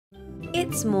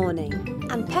It's morning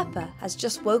and Peppa has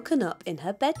just woken up in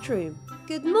her bedroom.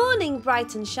 Good morning,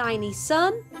 bright and shiny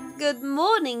sun. Good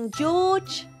morning,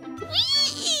 George.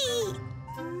 Whee!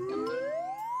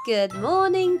 Good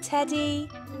morning,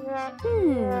 Teddy.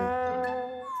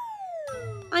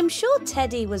 I'm sure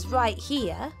Teddy was right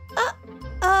here.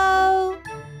 Uh-oh.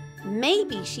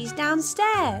 Maybe she's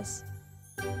downstairs.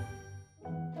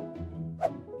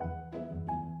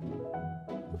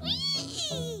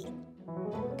 Whee!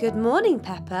 Good morning,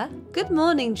 Peppa. Good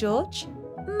morning, George.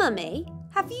 Mummy,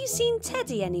 have you seen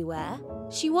Teddy anywhere?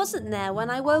 She wasn't there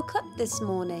when I woke up this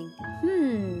morning.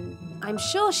 I'm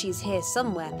sure she's here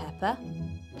somewhere, Peppa.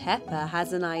 Peppa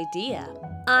has an idea.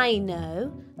 I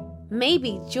know.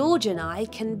 Maybe George and I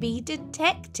can be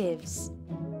detectives.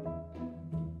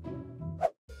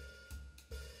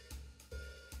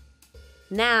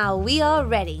 Now we are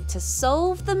ready to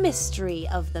solve the mystery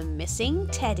of the missing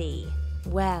Teddy.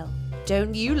 Well,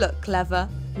 don't you look clever?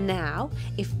 Now,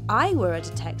 if I were a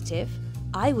detective,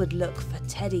 I would look for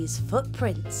Teddy's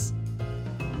footprints.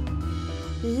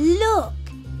 Look!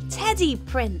 Teddy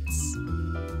prints!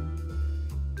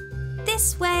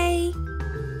 This way!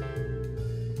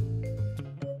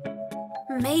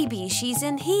 Maybe she's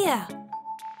in here.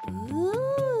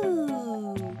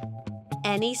 Ooh!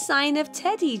 Any sign of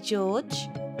Teddy, George?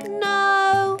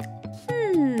 No!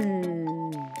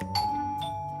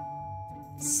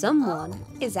 Someone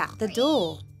is at the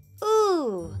door.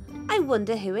 Ooh! I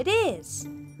wonder who it is.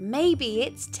 Maybe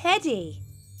it's Teddy.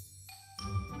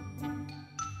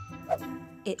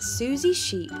 It's Susie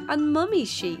Sheep and Mummy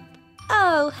Sheep.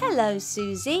 Oh, hello,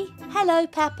 Susie. Hello,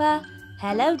 Peppa.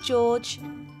 Hello, George.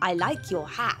 I like your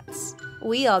hats.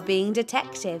 We are being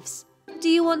detectives. Do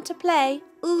you want to play?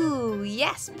 Ooh,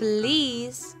 yes,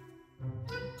 please.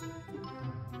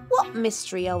 What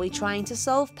mystery are we trying to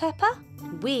solve, Peppa?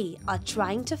 We are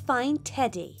trying to find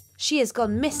Teddy. She has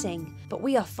gone missing, but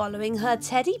we are following her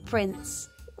Teddy prints.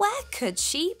 Where could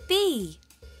she be?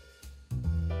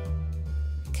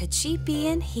 Could she be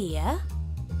in here?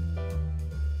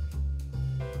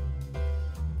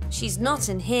 She's not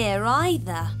in here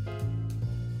either.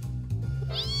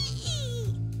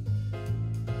 Whee!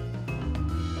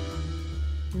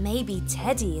 Maybe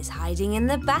Teddy is hiding in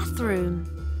the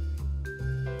bathroom.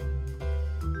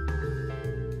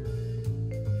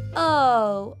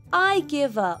 Oh, I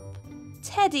give up.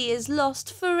 Teddy is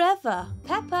lost forever.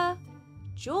 Peppa,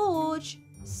 George,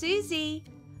 Susie,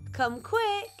 come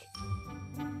quick.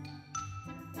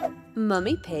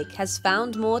 Mummy Pig has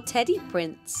found more Teddy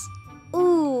prints.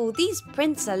 Ooh, these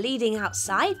prints are leading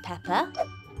outside, Peppa.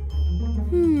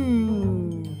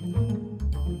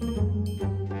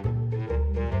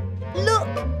 Look!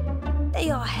 They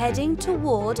are heading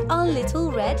toward our little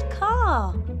red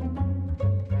car.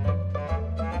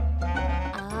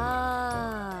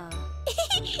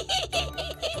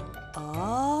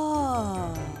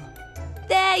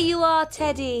 There you are,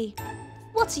 Teddy.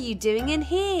 What are you doing in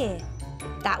here?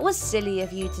 That was silly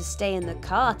of you to stay in the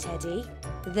car, Teddy.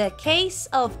 The case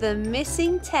of the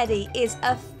missing Teddy is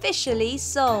officially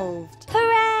solved.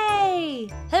 Hooray!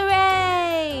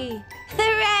 Hooray!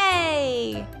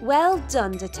 Hooray! Well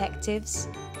done, detectives.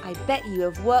 I bet you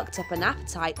have worked up an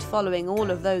appetite following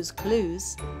all of those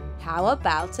clues. How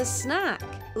about a snack?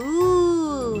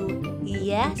 Ooh,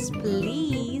 yes,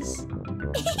 please.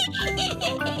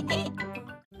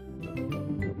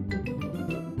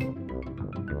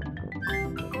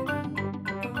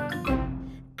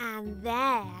 And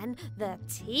then the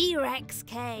T-Rex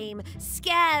came,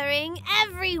 scaring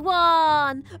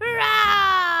everyone.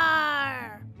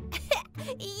 Roar!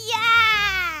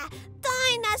 Yeah!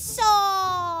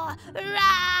 Dinosaur!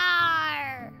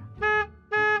 Roar!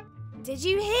 Did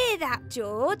you hear that,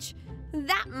 George?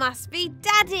 That must be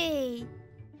Daddy.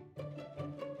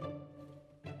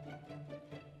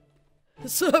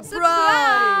 Surprise!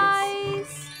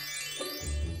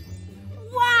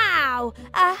 Wow!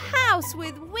 A house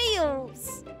with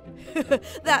wheels!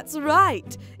 That's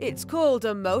right. It's called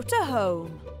a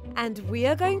motorhome. And we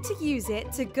are going to use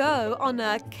it to go on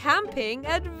a camping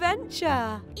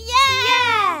adventure.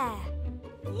 Yeah!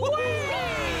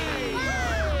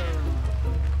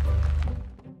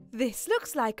 This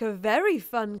looks like a very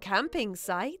fun camping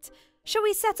site. Shall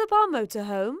we set up our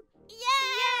motorhome?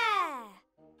 Yeah!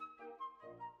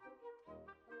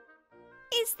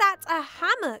 Is that a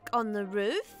hammock on the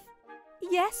roof?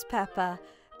 Yes, Peppa.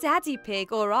 Daddy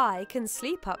Pig or I can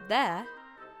sleep up there.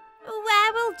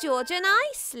 Where will George and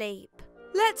I sleep?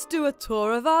 Let's do a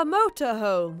tour of our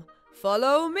motorhome.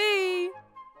 Follow me.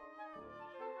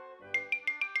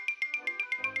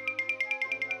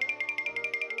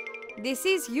 This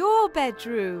is your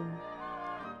bedroom.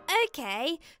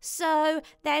 Okay, so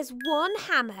there's 1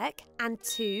 hammock and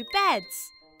 2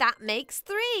 beds. That makes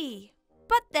 3.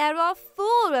 But there are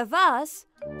 4 of us.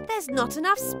 There's not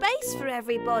enough space for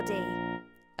everybody.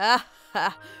 Ah,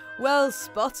 well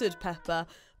spotted, Peppa,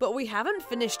 but we haven't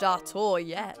finished our tour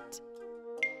yet.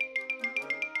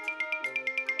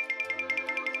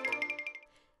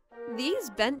 These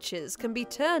benches can be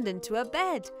turned into a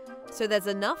bed, so there's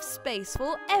enough space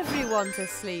for everyone to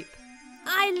sleep.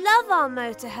 I love our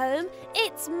motorhome.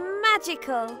 It's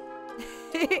magical.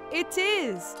 It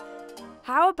is.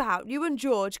 How about you and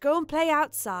George go and play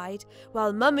outside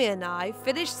while Mummy and I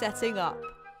finish setting up?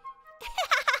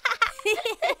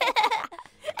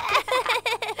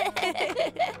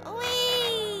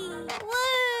 Whee!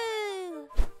 Woo!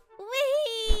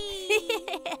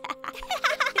 Whee!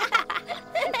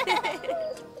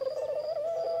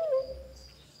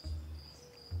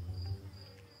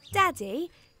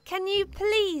 Daddy, can you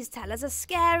please tell us a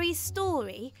scary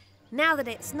story? Now that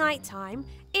it's night time,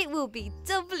 it will be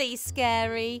doubly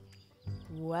scary.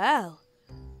 Well,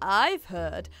 I've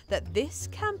heard that this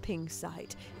camping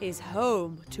site is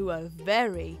home to a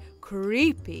very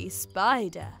creepy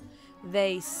spider.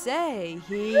 They say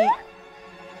he...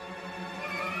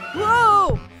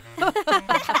 Whoa!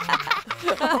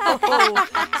 Oh,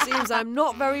 seems I'm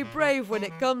not very brave when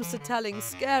it comes to telling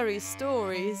scary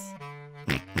stories.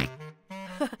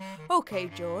 Okay,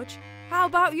 George, how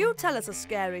about you tell us a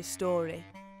scary story?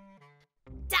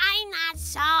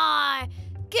 Dinosaur!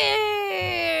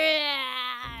 Grrr!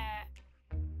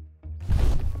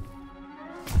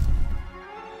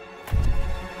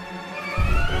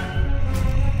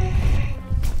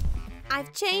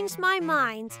 I've changed my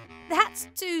mind. That's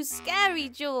too scary,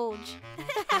 George.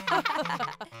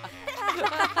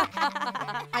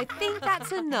 I think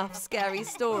that's enough scary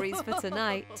stories for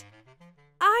tonight.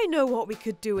 I know what we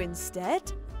could do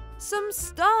instead. Some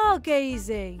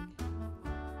stargazing.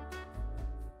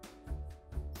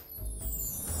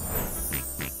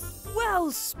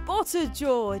 Well spotted,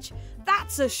 George.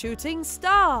 That's a shooting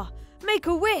star. Make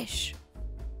a wish.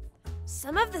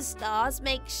 Some of the stars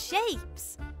make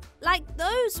shapes, like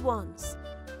those ones.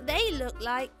 They look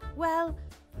like, well,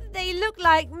 they look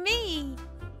like me.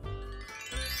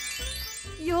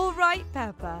 You're right,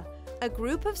 Peppa. A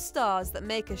group of stars that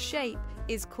make a shape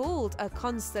is called a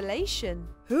constellation.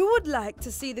 Who would like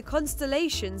to see the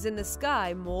constellations in the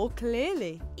sky more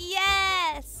clearly?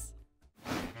 Yes!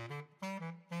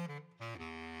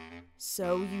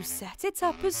 So you set it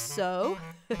up as so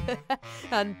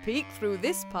and peek through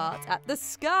this part at the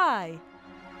sky.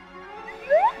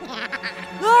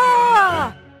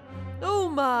 Ah! Oh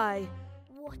my!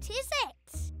 What is it?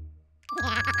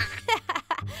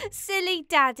 Silly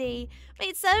Daddy,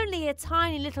 it's only a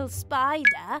tiny little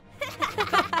spider.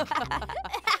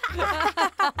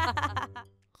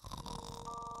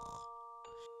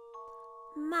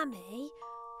 Mummy,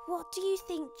 what do you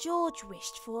think George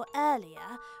wished for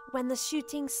earlier when the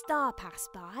shooting star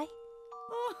passed by?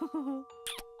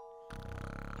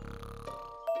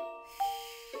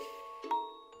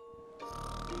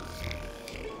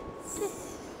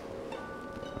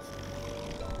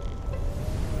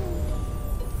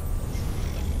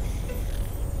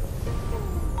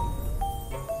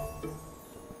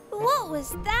 What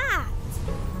was that?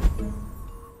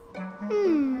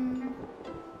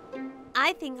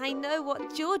 I think I know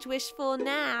what George wished for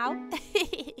now.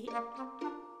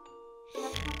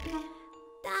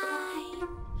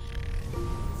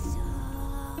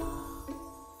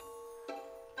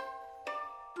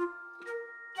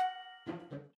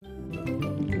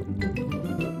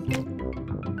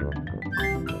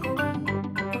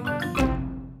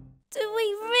 Do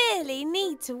we really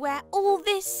need to wear all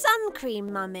this sun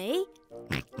cream, Mummy?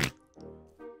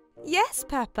 Yes,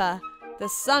 Peppa. The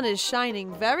sun is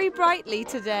shining very brightly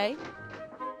today.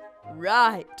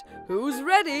 Right, who's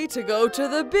ready to go to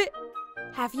the bit?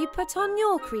 Have you put on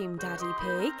your cream, Daddy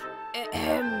Pig?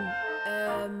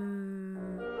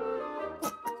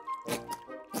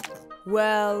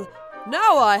 Well,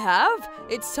 now I have.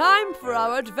 It's time for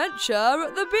our adventure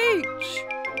at the beach.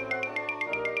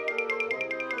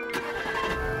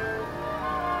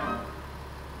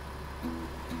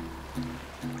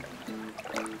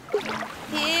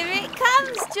 Here it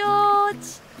comes,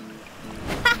 George!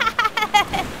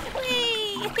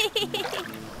 Whee!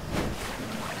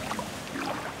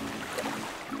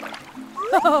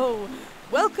 Oh,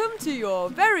 welcome to your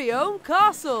very own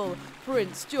castle,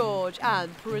 Prince George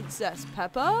and Princess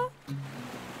Peppa.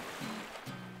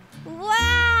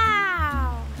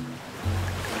 Wow!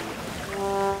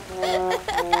 Wow!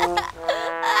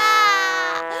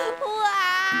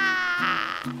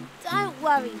 Don't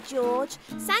worry, and George.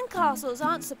 Sandcastles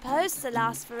aren't supposed to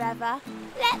last forever.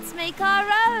 Let's make our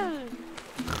own.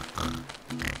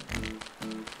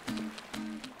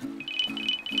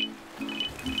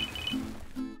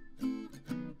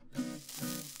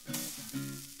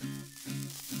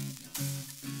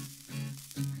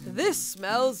 This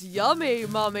smells yummy,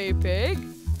 Mummy Pig.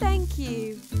 Thank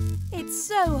you. It's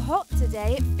so hot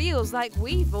today, it feels like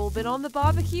we've all been on the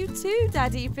barbecue too,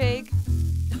 Daddy Pig.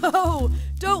 Oh,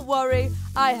 don't worry.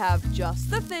 I have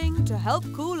just the thing to help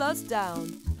cool us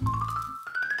down.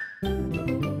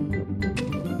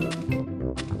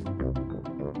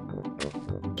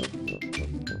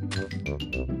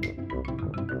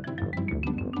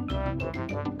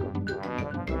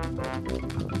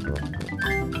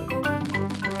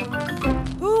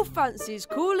 Who fancies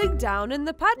cooling down in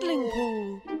the paddling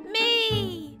pool?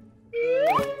 Me!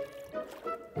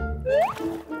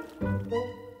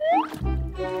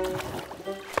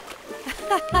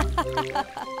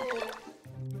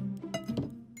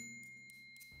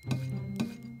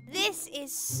 This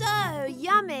is so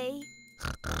yummy.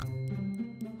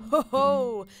 Ho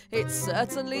ho! It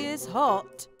certainly is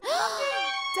hot.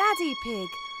 Daddy Pig,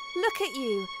 look at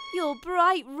you. You're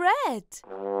bright red.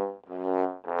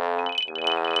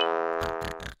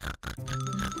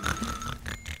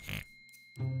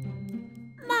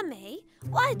 Mummy,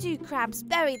 why do crabs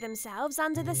bury themselves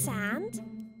under the sand?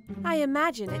 I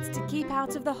imagine it's to keep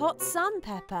out of the hot sun,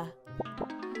 Peppa.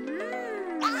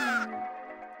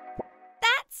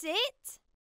 That's it.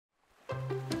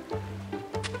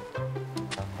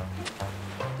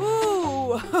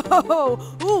 Ooh,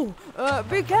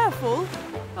 be careful.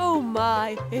 Oh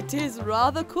my, it is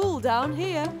rather cool down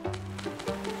here.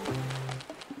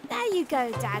 There you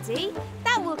go, Daddy.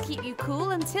 That will keep you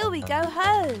cool until we go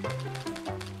home.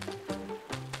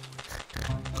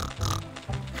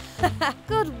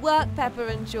 Good work, Peppa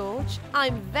and George.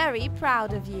 I'm very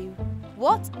proud of you.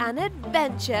 What an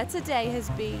adventure today has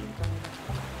been.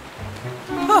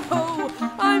 Oh,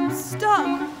 I'm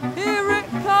stuck. Here it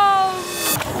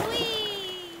comes.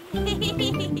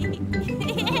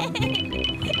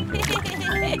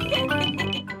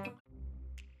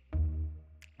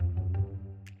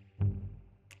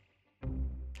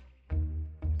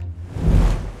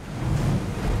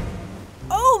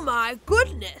 Oh my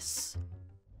goodness.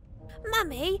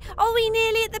 Mummy, are we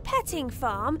nearly at the petting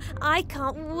farm? I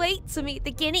can't wait to meet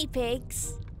the guinea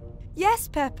pigs. Yes,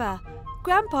 Peppa.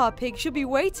 Grandpa Pig should be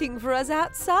waiting for us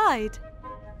outside.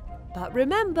 But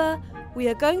remember, we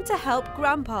are going to help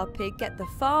Grandpa Pig get the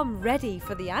farm ready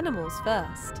for the animals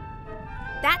first.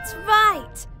 That's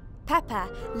right. Peppa,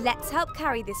 let's help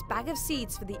carry this bag of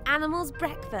seeds for the animals'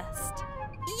 breakfast.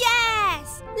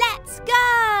 Yes! Let's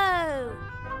go!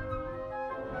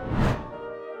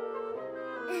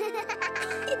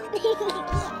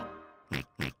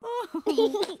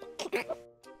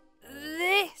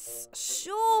 This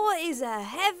sure is a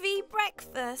heavy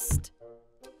breakfast.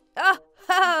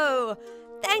 Oh,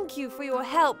 thank you for your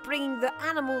help bringing the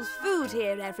animals food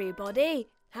here, everybody.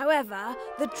 However,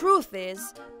 the truth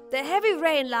is, the heavy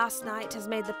rain last night has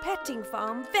made the petting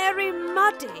farm very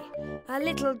muddy. A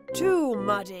little too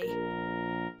muddy.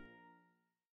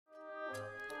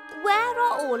 Where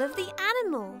are all of the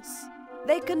animals?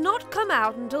 They cannot come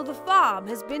out until the farm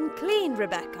has been cleaned,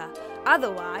 Rebecca.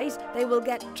 Otherwise, they will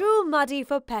get too muddy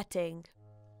for petting.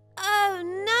 Oh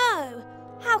no!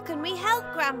 How can we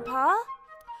help, Grandpa?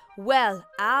 Well,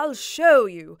 I'll show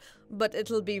you, but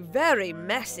it'll be very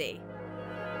messy.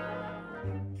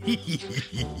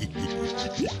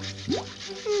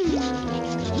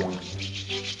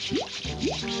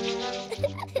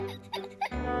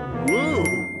 Whoa!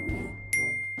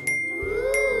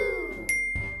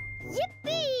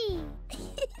 Yippee!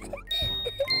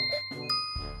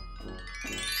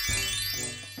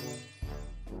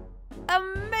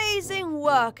 Amazing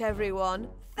work, everyone.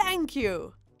 Thank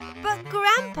you. But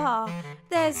Grandpa,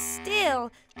 there's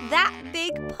still that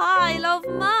big pile of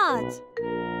mud.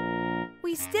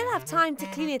 We still have time to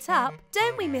clean it up,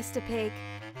 don't we, Mr. Pig?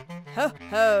 Ho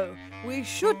ho! We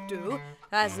should do,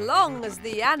 as long as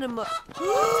the animals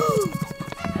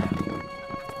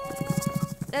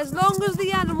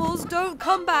don't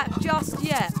come back just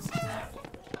yet.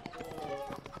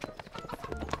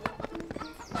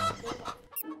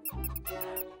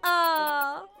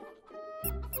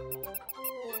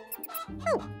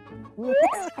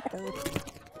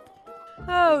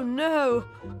 Oh no!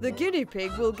 The guinea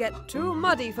pig will get too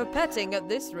muddy for petting at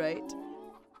this rate.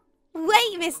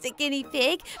 Wait, Mr. Guinea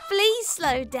Pig, please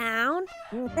slow down.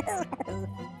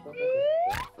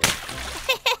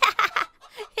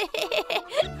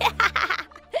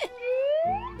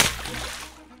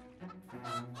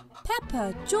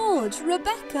 Peppa, George,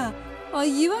 Rebecca, are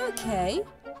you okay?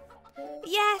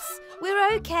 Yes,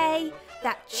 we're okay.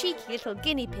 That cheeky little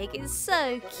guinea pig is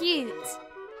so cute.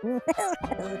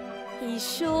 He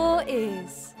sure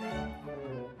is.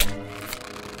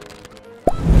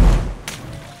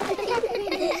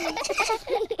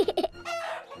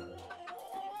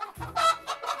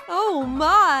 Oh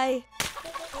my!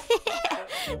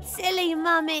 Silly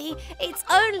Mummy, it's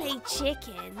only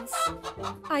chickens.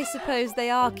 I suppose they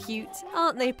are cute,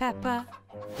 aren't they, Peppa?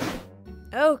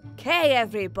 Okay,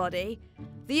 everybody.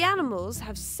 The animals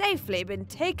have safely been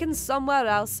taken somewhere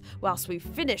else whilst we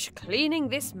finish cleaning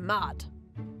this mud.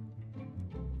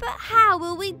 But how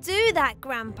will we do that,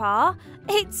 Grandpa?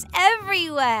 It's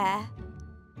everywhere.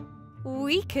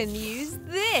 We can use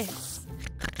this.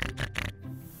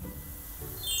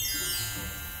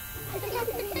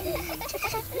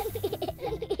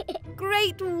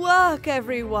 Great work,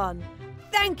 everyone.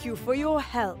 Thank you for your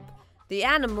help. The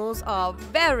animals are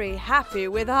very happy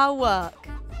with our work.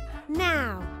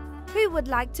 Now, who would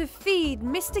like to feed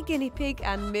Mr. Guinea Pig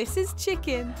and Mrs.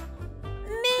 Chicken?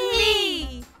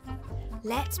 Me!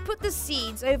 Let's put the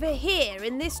seeds over here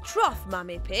in this trough,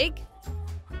 Mummy Pig.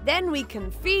 Then we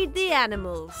can feed the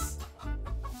animals.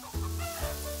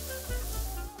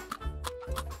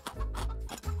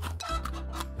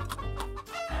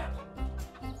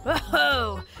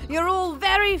 Oh, you're all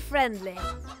very friendly.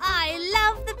 I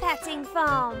love the petting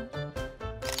farm.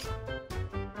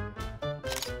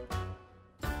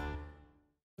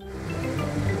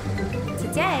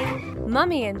 Today,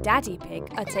 Mummy and Daddy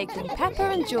Pig are taking Peppa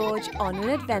and George on an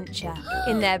adventure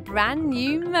in their brand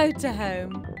new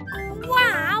motorhome.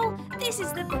 Wow! This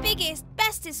is the biggest,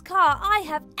 bestest car I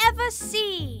have ever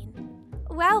seen.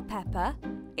 Well, Peppa,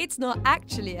 it's not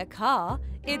actually a car,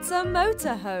 it's a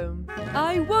motorhome.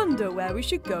 I wonder where we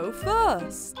should go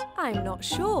first. I'm not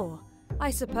sure.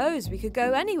 I suppose we could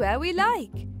go anywhere we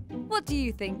like. What do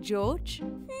you think, George?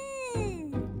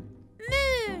 Moon!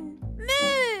 Moon!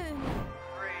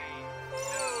 3, 2,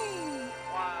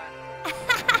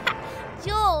 1.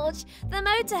 George, the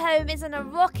motorhome isn't a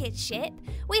rocket ship.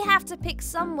 We have to pick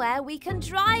somewhere we can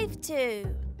drive to.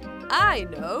 I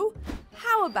know.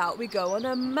 How about we go on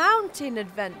a mountain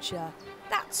adventure?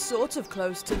 That's sort of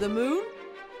close to the moon.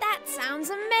 That sounds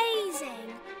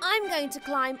amazing. I'm going to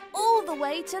climb all the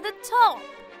way to the top.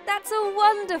 That's a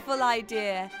wonderful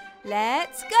idea.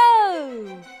 Let's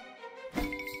go!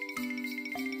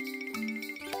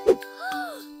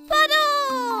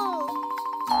 Puddle!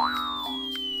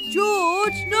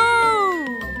 George, no!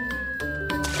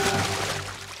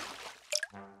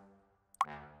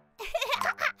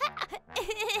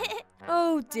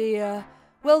 Oh dear.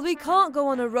 Well, we can't go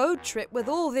on a road trip with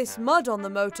all this mud on the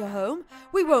motorhome.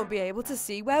 We won't be able to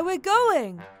see where we're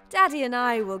going. Daddy and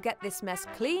I will get this mess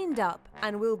cleaned up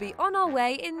and we'll be on our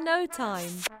way in no time.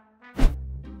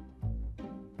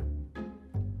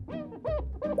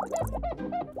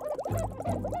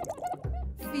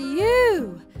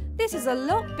 Phew! This is a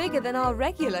lot bigger than our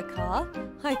regular car.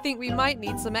 I think we might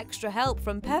need some extra help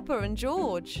from Peppa and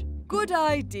George. Good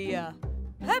idea.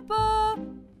 Peppa!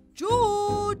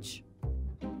 George!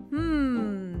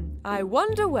 I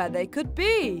wonder where they could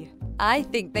be. I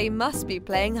think they must be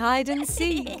playing hide and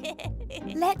seek.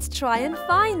 Let's try and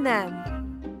find them.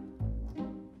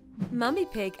 Mummy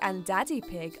Pig and Daddy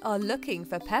Pig are looking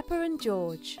for Peppa and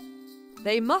George.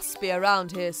 They must be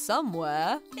around here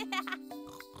somewhere.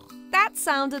 That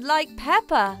sounded like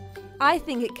Peppa. I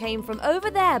think it came from over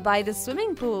there by the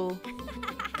swimming pool.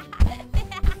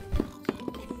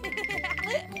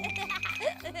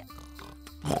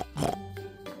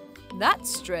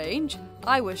 That's strange.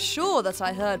 I was sure that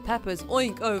I heard Peppa's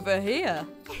oink over here.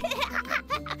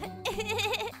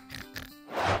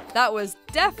 That was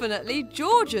definitely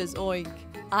George's oink.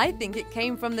 I think it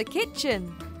came from the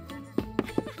kitchen.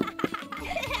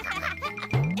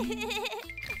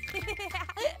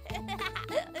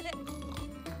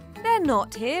 They're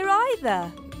not here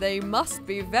either. They must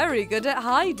be very good at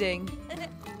hiding.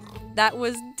 That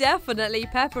was definitely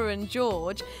Peppa and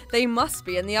George. They must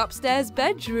be in the upstairs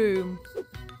bedroom.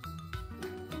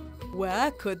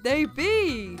 Where could they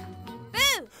be?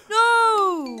 Boo!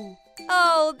 No!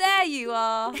 Oh, there you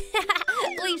are.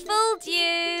 We fooled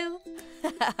you.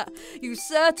 You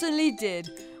certainly did.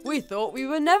 We thought we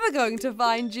were never going to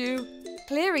find you.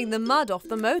 Clearing the mud off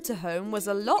the motorhome was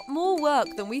a lot more work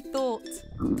than we thought.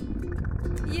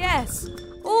 Yes,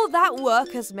 all that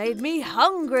work has made me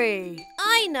hungry.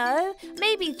 I know.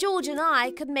 Maybe George and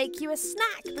I could make you a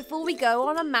snack before we go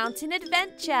on a mountain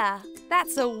adventure.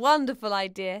 That's a wonderful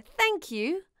idea. Thank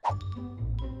you.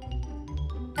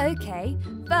 Okay,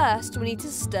 first we need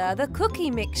to stir the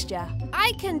cookie mixture.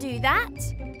 I can do that.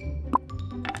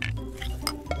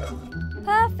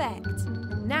 Perfect.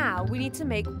 Now we need to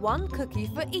make one cookie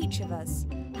for each of us.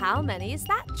 How many is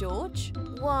that, George?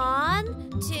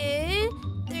 1,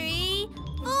 2, 3,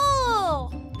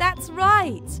 4. That's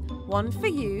right. One for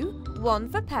you, one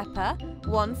for Peppa,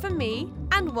 one for me,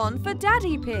 and one for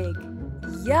Daddy Pig.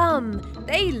 Yum!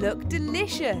 They look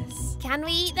delicious. Can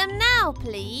we eat them now,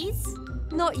 please?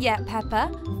 Not yet,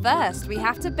 Peppa. First, we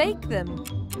have to bake them.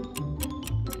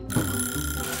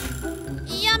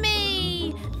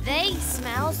 Yummy! They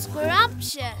smell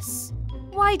scrumptious.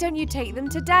 Why don't you take them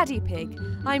to Daddy Pig?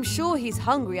 I'm sure he's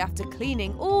hungry after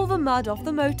cleaning all the mud off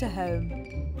the motorhome.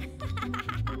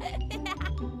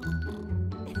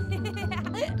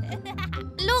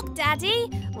 Look, Daddy,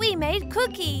 we made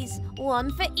cookies.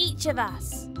 One for each of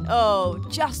us. Oh,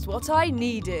 just what I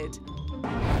needed.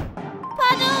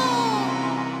 Puddle!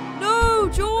 No,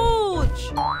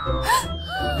 George!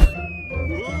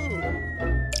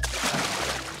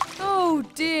 Oh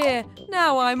dear,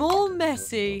 now I'm all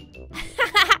messy.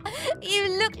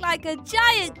 You look like a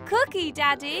giant cookie,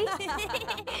 Daddy.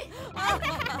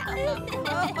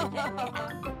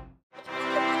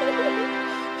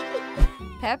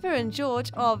 Peppa and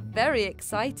George are very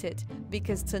excited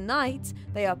because tonight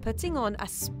they are putting on a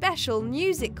special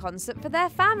music concert for their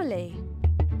family.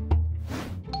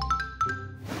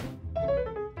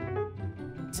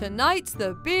 Tonight's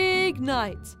the big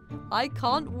night. I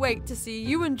can't wait to see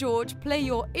you and George play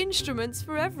your instruments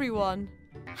for everyone.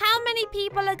 How many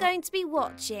people are going to be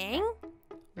watching?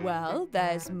 Well,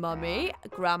 there's Mummy,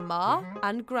 Grandma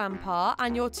and Grandpa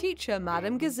and your teacher,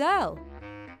 Madam Gazelle.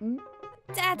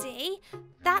 Daddy,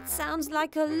 that sounds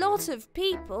like a lot of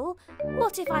people.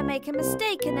 What if I make a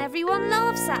mistake and everyone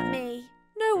laughs at me?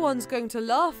 No one's going to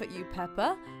laugh at you,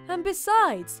 Peppa. And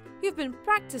besides, you've been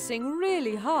practicing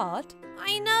really hard.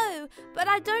 I know, but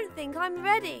I don't think I'm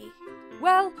ready.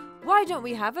 Well, why don't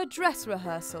we have a dress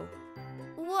rehearsal?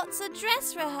 What's a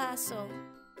dress rehearsal?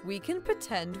 We can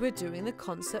pretend we're doing the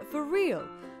concert for real,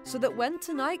 so that when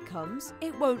tonight comes,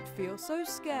 it won't feel so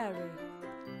scary.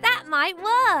 That might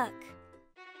work.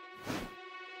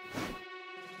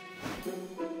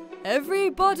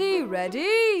 Everybody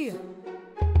ready?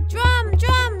 Drum,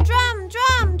 drum, drum,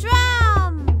 drum,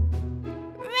 drum!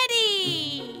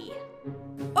 Ready!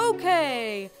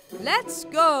 Okay, let's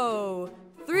go.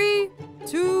 3,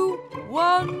 2,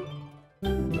 1.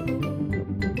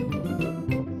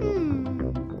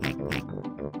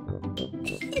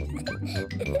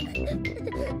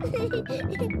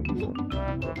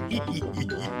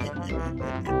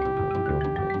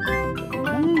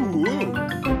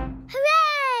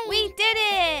 Hooray! We did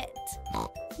it!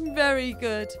 Very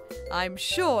good. I'm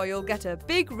sure you'll get a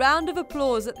big round of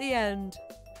applause at the end.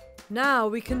 Now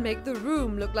we can make the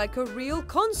room look like a real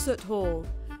concert hall.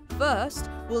 First,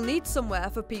 we'll need somewhere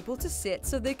for people to sit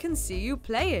so they can see you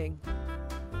playing.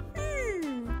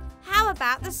 How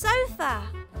about the sofa?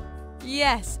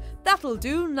 Yes, that'll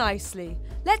do nicely.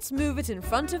 Let's move it in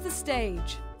front of the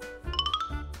stage.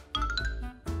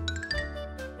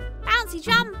 Bouncy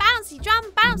drum, bouncy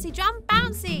drum, bouncy drum,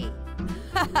 bouncy.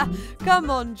 Come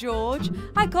on, George.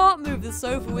 I can't move the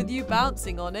sofa with you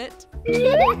bouncing on it.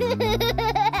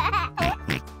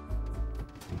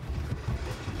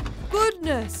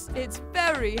 Goodness, it's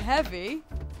very heavy.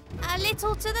 A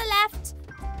little to the left,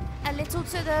 a little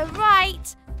to the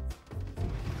right,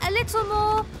 a little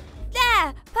more.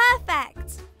 There,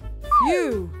 perfect.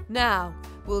 Phew. Now,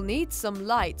 we'll need some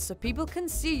lights so people can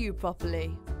see you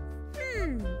properly.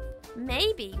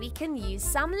 Maybe we can use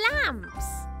some lamps.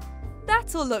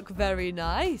 That'll look very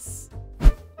nice.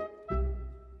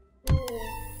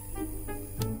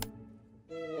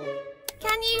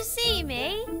 Can you see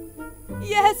me?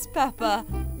 Yes, Peppa.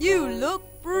 You look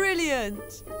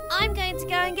brilliant. I'm going to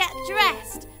go and get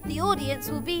dressed. The audience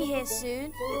will be here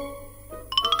soon.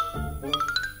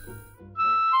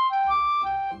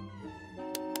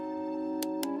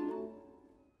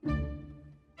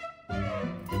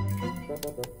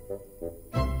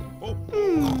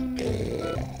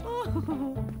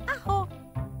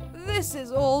 This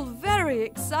is all very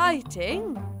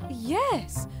exciting.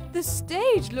 Yes, the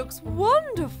stage looks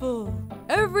wonderful.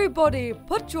 Everybody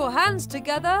put your hands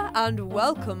together and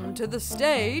welcome to the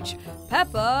stage,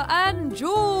 Peppa and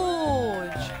George.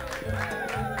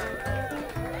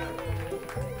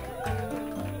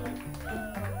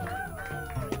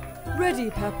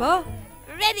 Ready, Peppa?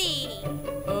 Ready.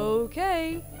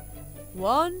 Okay.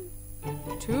 1,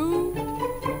 2,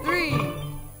 3.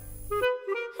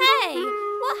 Hey,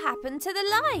 what happened to the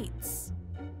lights?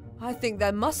 I think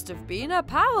there must have been a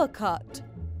power cut.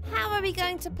 How are we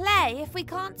going to play if we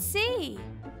can't see?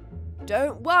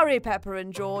 Don't worry, Peppa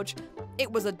and George.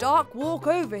 It was a dark walk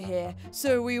over here,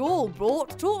 so we all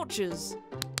brought torches.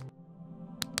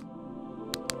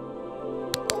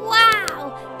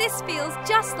 Wow! This feels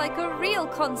just like a real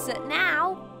concert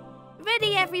now.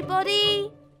 Ready,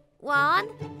 everybody? 1,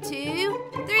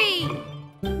 2, 3.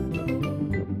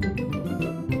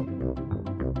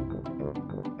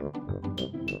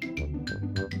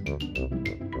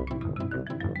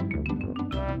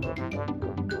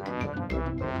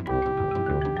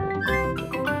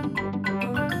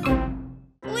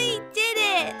 We did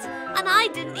it! And I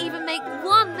didn't even make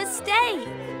one mistake.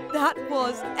 That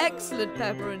was excellent,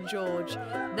 Peppa and George.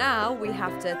 Now we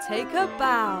have to take a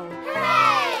bow.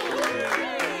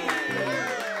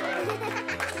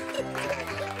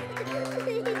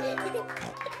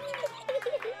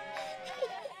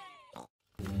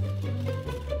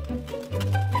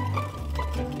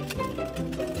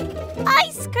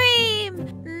 Ice cream!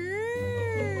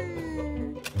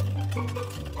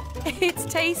 It's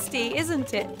tasty,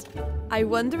 isn't it? I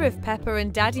wonder if Peppa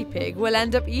and Daddy Pig will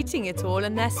end up eating it all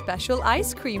in their special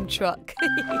ice cream truck.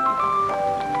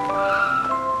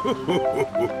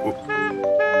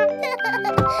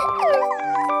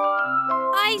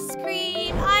 Ice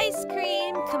cream, ice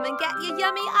cream. Come and get your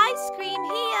yummy ice cream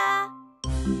here.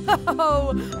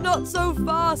 Oh, not so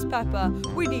fast, Peppa.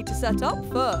 We need to set up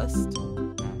first.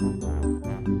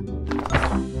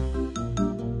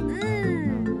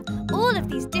 All of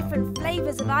these different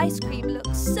flavours of ice cream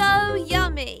look so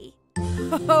yummy.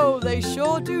 Oh, they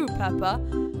sure do, Peppa.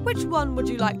 Which one would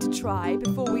you like to try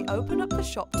before we open up the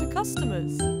shop to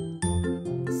customers?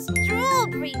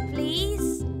 Strawberry,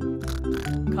 please.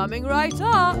 Coming right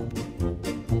up.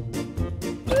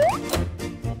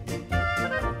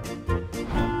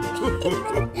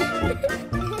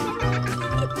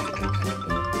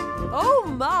 Oh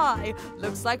my!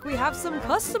 Looks like we have some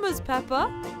customers, Peppa.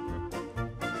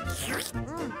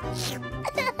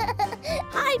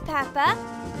 Hi, Peppa.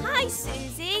 Hi,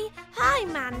 Susie. Hi,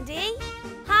 Mandy.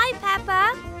 Hi,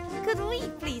 Peppa. Could we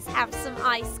please have some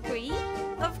ice cream?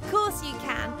 Of course you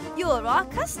can. You're our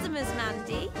customers,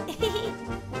 Mandy.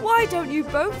 Why don't you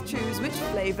both choose which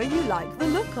flavour you like the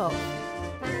look of?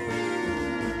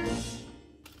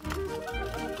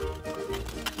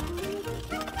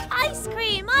 Ice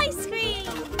cream, ice cream.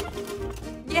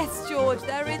 Yes, George,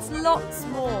 there is lots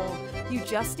more. You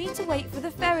just need to wait for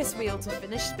the Ferris wheel to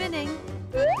finish spinning.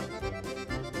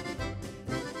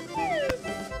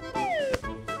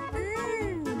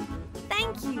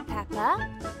 Thank you, Peppa.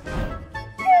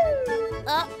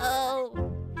 Uh-oh.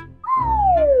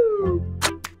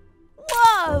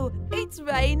 Whoa! It's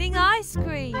raining ice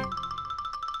cream.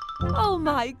 Oh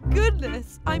my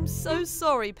goodness! I'm so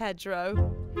sorry,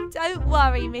 Pedro. Don't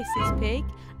worry, Mrs. Pig.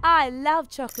 I love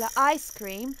chocolate ice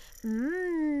cream.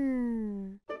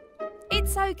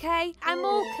 It's okay. I'm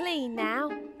all clean now.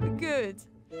 Good.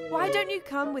 Why don't you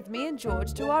come with me and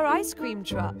George to our ice cream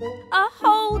truck? A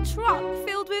whole truck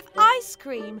filled with ice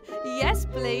cream. Yes,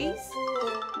 please.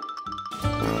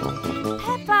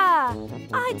 Peppa,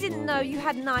 I didn't know you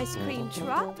had an ice cream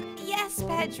truck. Yes,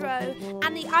 Pedro,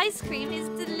 and the ice cream is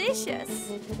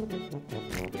delicious.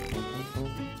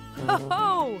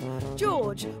 Oh,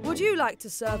 George, would you like to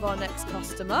serve our next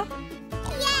customer?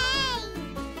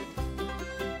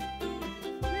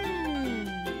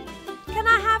 Can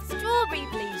I have strawberry,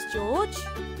 please, George?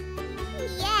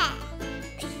 Yeah.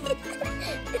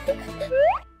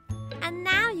 And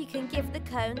now you can give the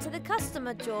cone to the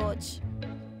customer, George.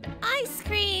 Ice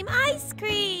cream, ice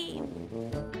cream!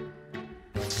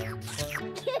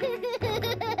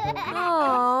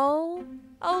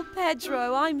 Oh,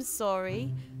 Pedro, I'm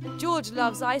sorry. George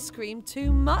loves ice cream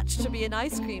too much to be an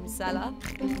ice cream seller.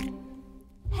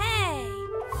 Hey,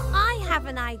 I have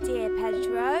an idea,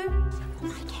 Pedro.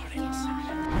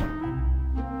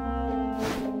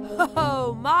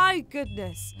 Oh, my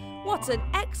goodness. What an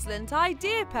excellent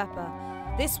idea, Peppa.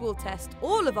 This will test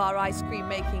all of our ice cream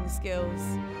making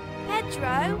skills.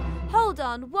 Pedro, hold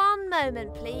on one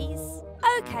moment, please.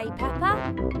 Okay,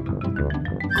 Peppa.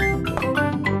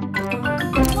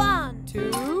 1,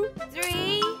 2,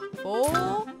 3,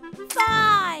 4.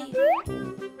 5.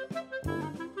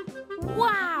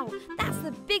 Wow, that's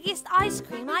the biggest ice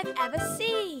cream I've ever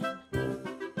seen.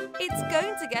 It's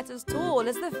going to get as tall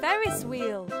as the Ferris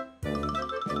wheel.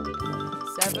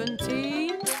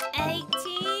 17,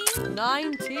 18,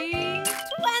 19.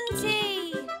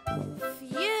 20.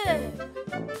 Phew.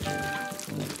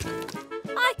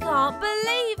 I can't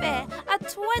believe it. A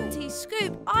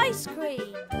 20-scoop ice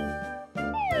cream.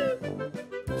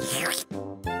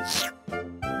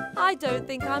 I don't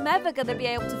think I'm ever going to be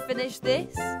able to finish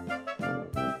this.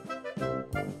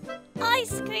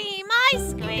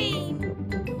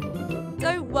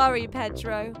 worry,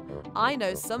 Pedro. I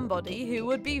know somebody who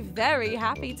would be very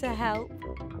happy to help.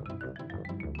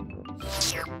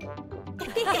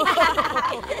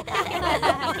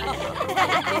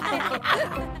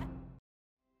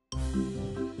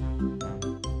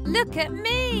 Look at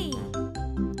me!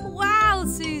 Wow,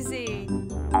 Susie!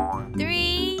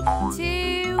 3,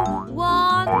 2,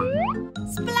 1,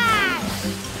 splash!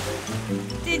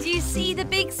 Did you see the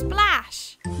big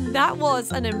splash? That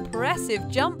was an impressive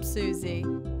jump, Susie.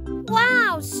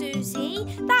 Wow, Susie,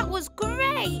 that was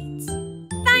great!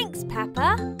 Thanks,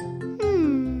 Peppa.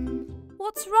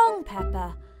 What's wrong,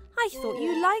 Peppa? I thought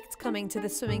you liked coming to the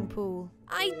swimming pool.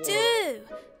 I do,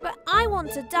 but I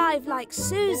want to dive like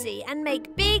Susie and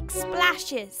make big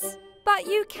splashes. But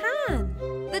you can.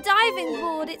 The diving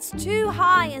board, it's too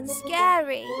high and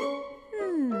scary.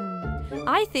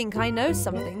 I think I know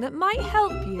something that might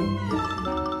help you.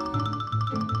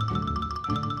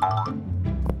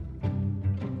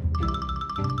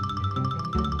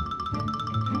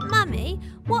 Mummy,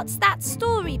 what's that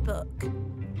storybook?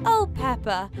 Oh,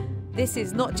 Peppa, this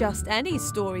is not just any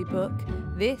storybook.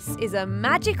 This is a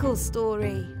magical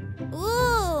story.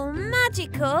 Ooh,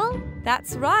 magical?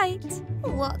 That's right.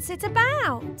 What's it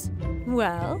about?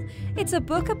 Well, it's a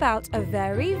book about a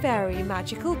very, very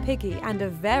magical piggy and a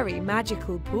very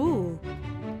magical pool.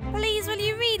 Please, will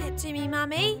you read it to me,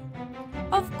 Mummy?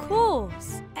 Of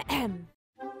course. Ahem.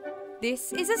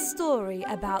 This is a story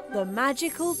about the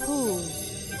magical pool.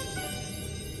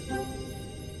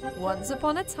 Once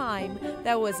upon a time,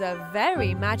 there was a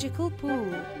very magical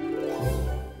pool.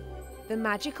 The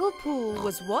magical pool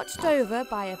was watched over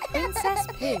by a princess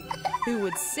pig who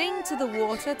would sing to the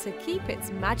water to keep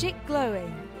its magic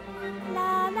glowing.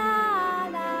 La la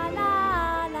la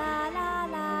la la la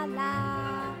la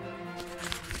la.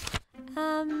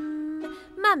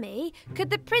 Mummy, could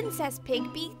the princess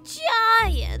pig be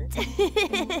giant?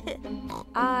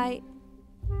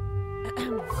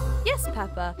 Yes,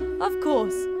 Peppa, of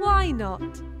course, why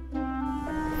not?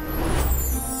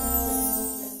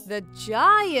 The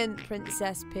giant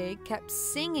princess pig kept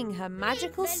singing her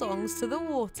magical songs to the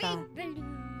water.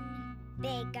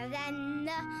 Bigger than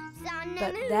the sun.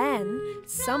 But then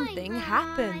something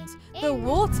happened. The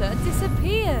water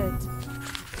disappeared.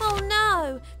 Oh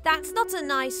no, that's not a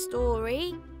nice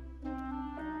story.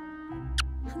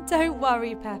 Don't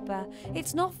worry, Peppa,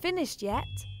 it's not finished yet.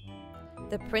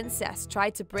 The princess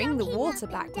tried to bring the water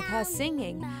back with her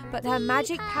singing, but her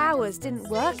magic powers didn't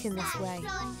work in this way.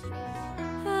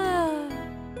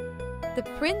 The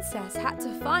princess had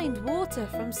to find water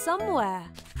from somewhere.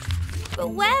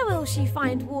 But where will she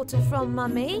find water from,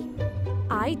 Mummy?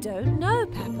 I don't know,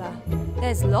 Peppa.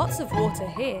 There's lots of water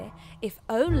here. If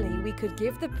only we could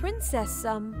give the princess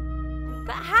some.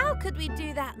 But how could we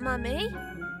do that, Mummy?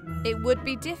 It would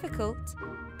be difficult.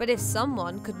 But if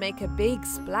someone could make a big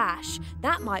splash,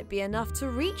 that might be enough to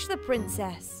reach the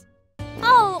princess.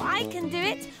 Oh, I can do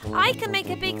it. I can make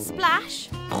a big splash.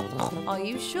 Are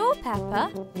you sure,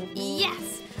 Peppa?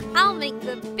 Yes, I'll make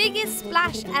the biggest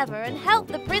splash ever and help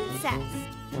the princess.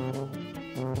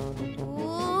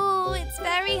 Ooh, it's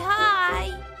very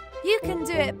high. You can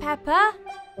do it, Peppa.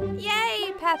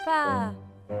 Yay, Peppa.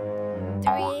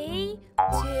 3,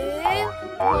 2,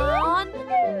 1,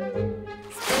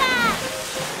 splash!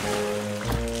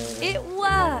 It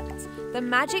worked. The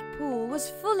magic pool was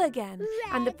full again,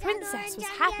 and the princess was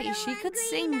happy she could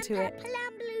sing to it.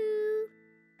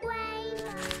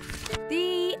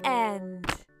 The end.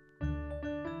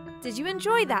 Did you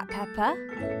enjoy that, Peppa?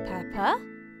 Peppa?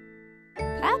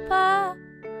 Peppa?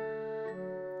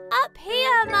 Up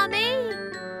here, Mummy!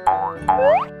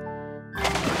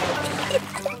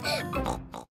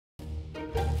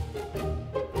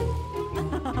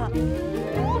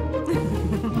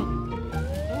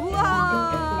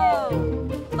 Wow!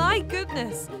 My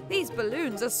goodness, these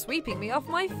balloons are sweeping me off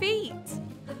my feet.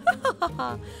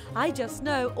 I just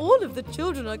know all of the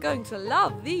children are going to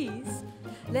love these.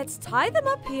 Let's tie them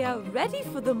up here, ready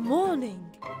for the morning.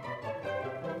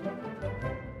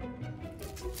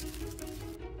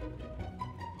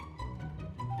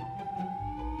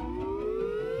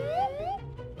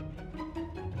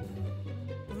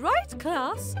 Right,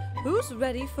 class, who's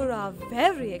ready for our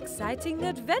very exciting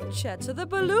adventure to the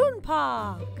balloon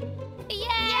park? Yay!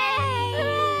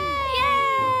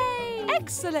 Yay!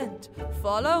 Excellent!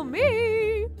 Follow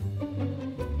me!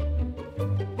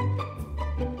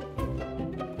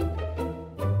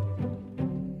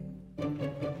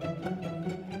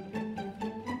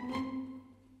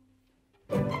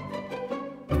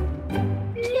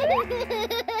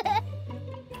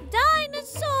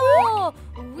 Dinosaur!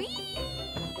 Whee!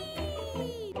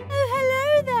 Oh,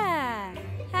 hello there!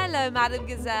 Hello, Hello, Madam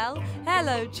Gazelle.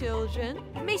 Hello, children.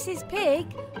 Mrs. Pig,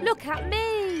 look at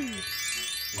me.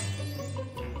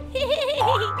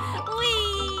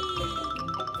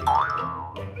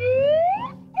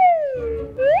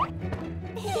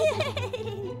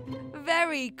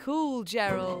 Very cool,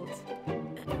 Gerald.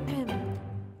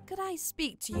 Could I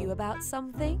speak to you about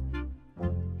something?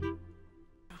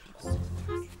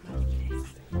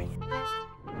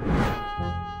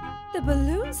 The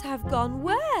balloons have gone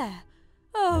where?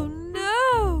 Oh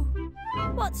no!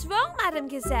 What's wrong, Madam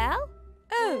Gazelle?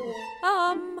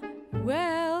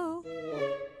 Well,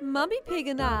 Mummy Pig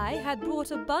and I had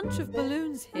brought a bunch of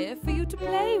balloons here for you to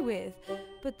play with,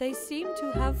 but they seem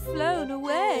to have flown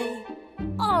away.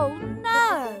 Oh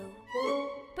no!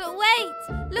 But wait,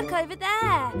 look over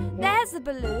there. There's the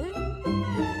balloon.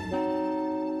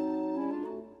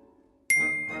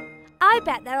 I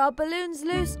bet there are balloons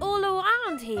loose all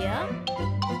around here.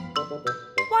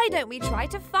 Why don't we try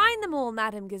to find them all,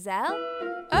 Madam Gazelle?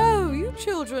 Oh, you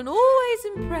children always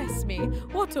impress me.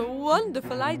 What a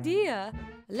wonderful idea.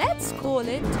 Let's call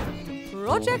it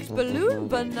Project Balloon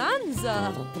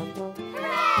Bonanza.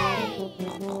 Hooray!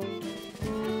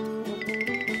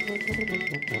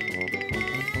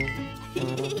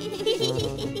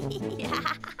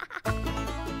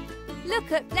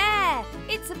 Look up there.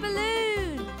 It's a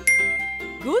balloon.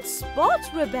 Good spot,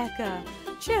 Rebecca.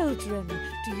 Children,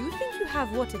 do you think you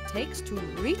have what it takes to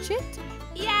reach it?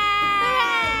 Yay!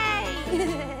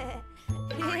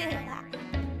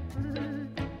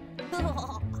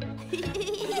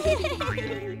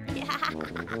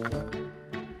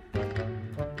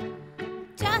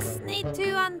 Just need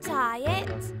to untie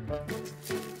it.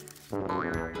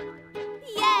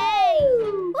 Yay!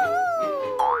 Woo!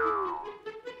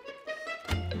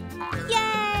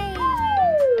 Yay!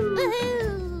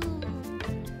 Woohoo!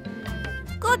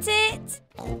 Got it!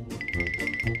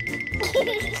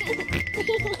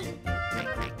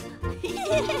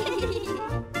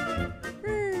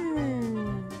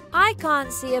 I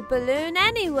can't see a balloon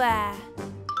anywhere.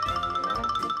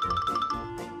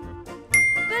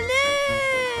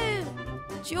 Balloon!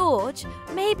 George,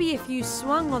 maybe if you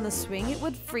swung on the swing, it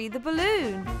would free the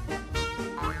balloon.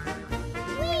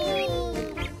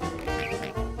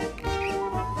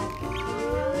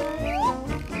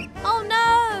 Oh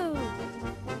no!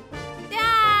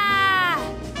 Ah!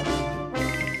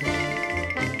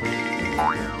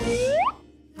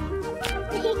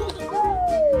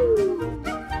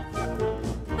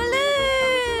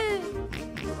 Balloon!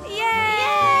 Yay!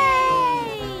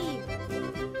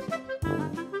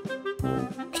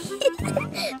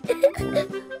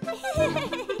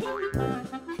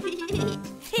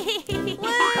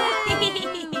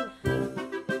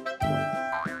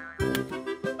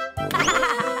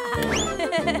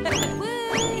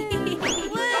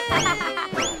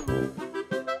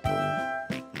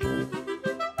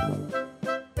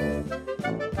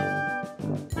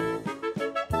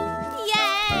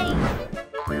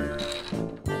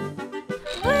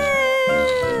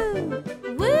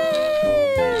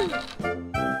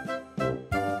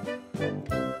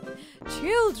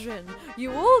 Children,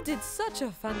 you all did such a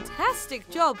fantastic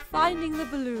job finding the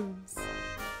balloons.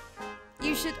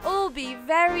 You should all be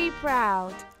very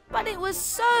proud. But it was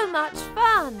so much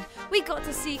fun. We got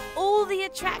to see all the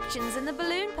attractions in the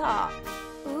balloon park.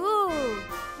 Ooh,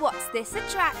 what's this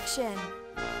attraction?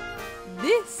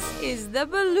 This is the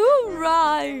balloon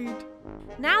ride.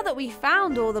 Now that we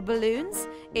found all the balloons,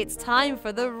 It's time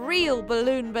for the real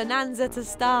balloon bonanza to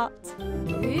start.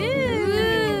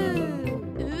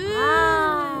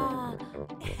 Ah.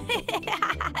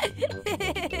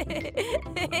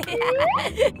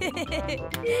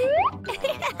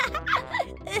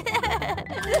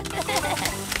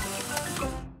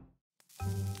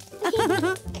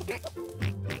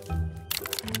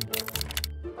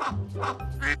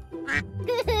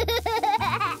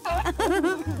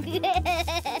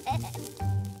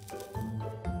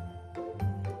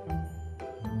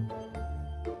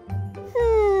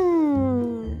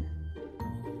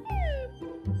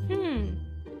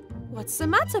 What's the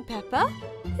matter, Peppa?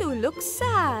 You look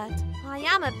sad. I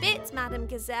am a bit, Madam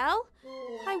Gazelle.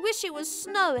 I wish it was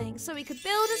snowing so we could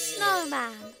build a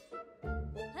snowman.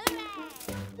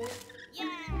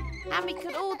 And we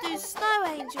could all do snow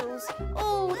angels.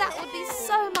 Oh, that would be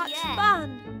so much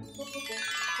fun.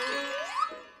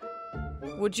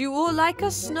 Would you all like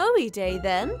a snowy day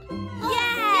then?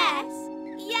 Yes!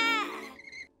 Yeah!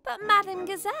 But Madam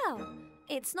Gazelle,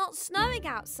 it's not snowing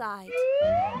outside.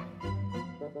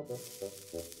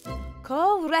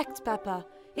 Correct, Peppa.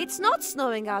 It's not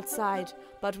snowing outside,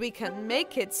 but we can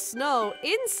make it snow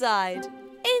inside.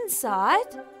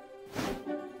 Inside?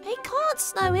 It can't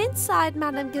snow inside,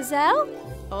 Madame Gazelle.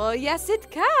 Oh, yes,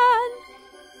 it can.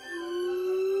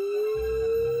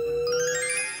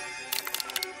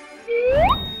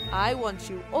 I want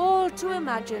you all to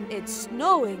imagine it's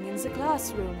snowing in the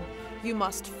classroom. You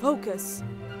must focus.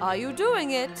 Are you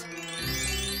doing it?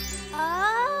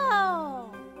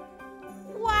 Oh!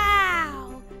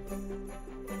 Wow!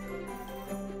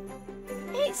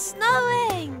 It's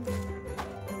snowing!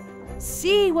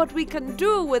 See what we can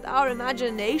do with our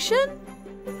imagination?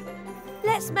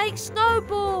 Let's make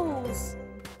snowballs!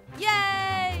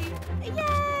 Yay!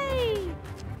 Yay!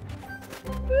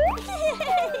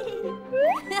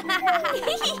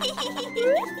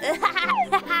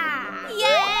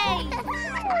 Yay!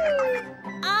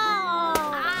 Oh!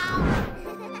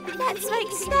 Let's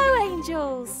make snow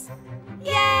angels!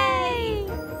 Yay!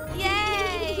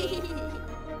 Yay!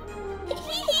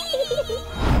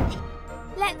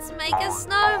 Let's make a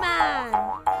snowman!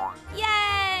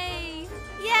 Yay!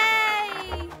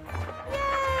 Yay!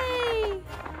 Yay!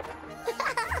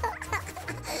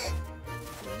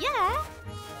 Yeah!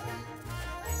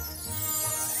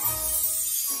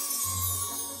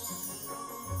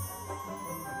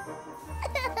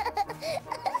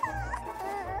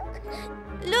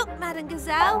 Look, Madame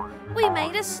Gazelle, we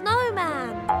made a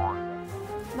snowman.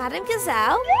 Madame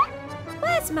Gazelle?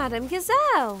 Where's Madame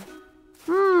Gazelle?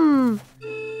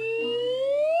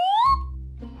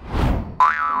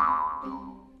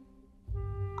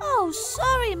 Oh,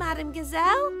 sorry, Madame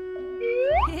Gazelle.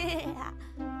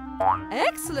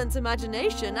 Excellent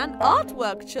imagination and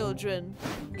artwork, children.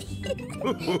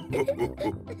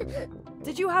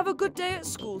 Did you have a good day at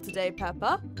school today,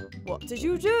 Peppa? What did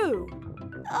you do?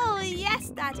 Oh, yes,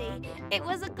 Daddy. It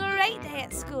was a great day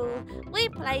at school. We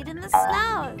played in the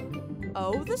snow.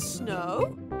 Oh, the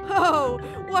snow? Oh,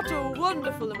 what a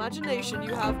wonderful imagination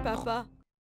you have, Peppa.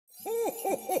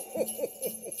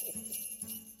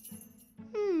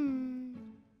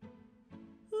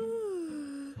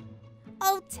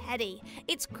 Oh, Teddy,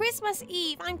 it's Christmas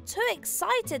Eve. I'm too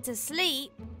excited to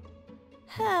sleep.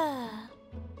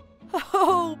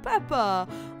 Oh, Peppa,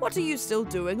 what are you still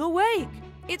doing awake?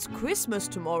 It's Christmas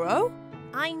tomorrow.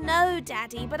 I know,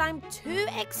 Daddy, but I'm too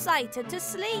excited to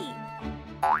sleep.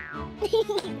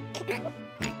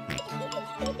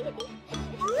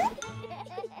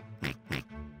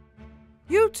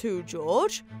 You too,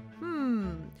 George.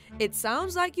 It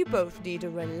sounds like you both need a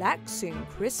relaxing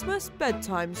Christmas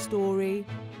bedtime story.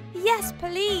 Yes,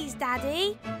 please,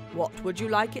 Daddy. What would you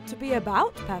like it to be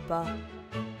about, Peppa?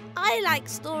 I like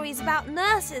stories about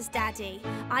nurses, Daddy.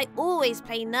 I always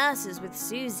play nurses with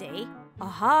Susie.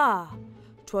 Aha!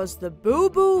 'Twas the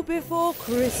boo-boo before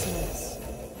Christmas.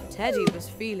 Teddy was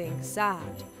feeling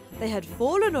sad. They had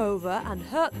fallen over and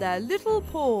hurt their little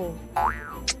paw.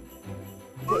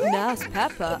 But Nurse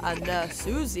Peppa and Nurse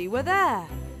Susie were there,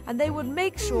 and they would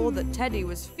make sure that Teddy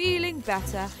was feeling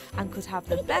better and could have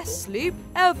the best sleep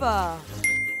ever.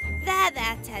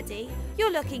 There, Teddy.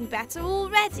 You're looking better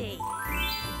already.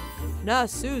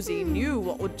 Nurse Susie knew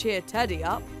what would cheer Teddy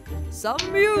up. Some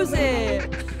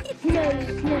music! Snow,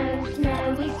 snow,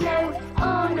 snowy snow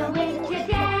on a winter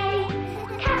day.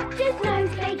 Catch a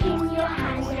snowflake in your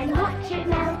hand and watch it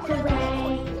melt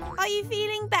away. Are you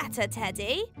feeling better,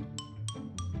 Teddy?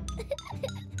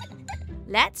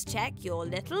 Let's check your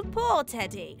little paw,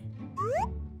 Teddy.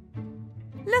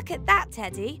 Look at that,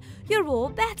 Teddy. You're all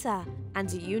better. And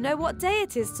do you know what day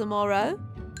it is tomorrow?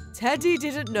 Teddy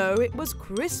didn't know it was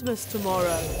Christmas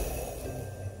tomorrow.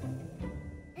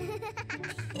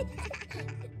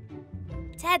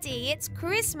 Teddy, it's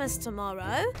Christmas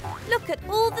tomorrow. Look at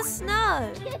all the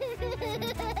snow.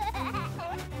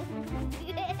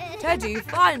 Teddy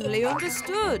finally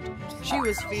understood. She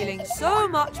was feeling so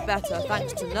much better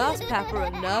thanks to Nurse Peppa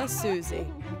and Nurse Susie.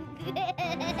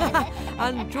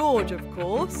 And George, of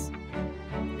course.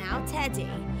 Now, Teddy,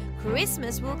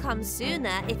 Christmas will come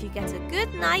sooner if you get a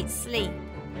good night's sleep.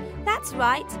 That's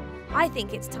right. I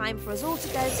think it's time for us all to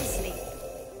go to sleep.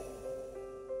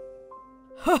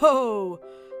 Ho!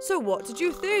 So what did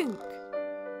you think?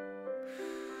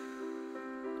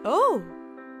 Oh,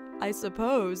 I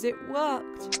suppose it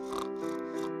worked.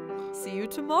 See you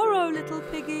tomorrow, little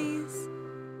piggies.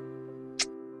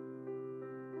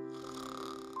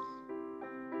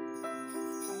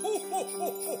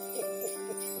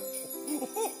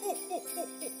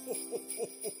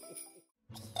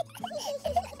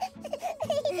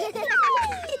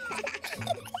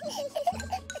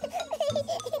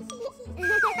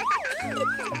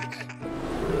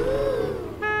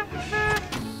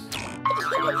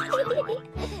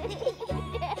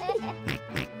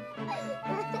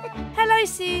 Hello,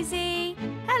 Susie.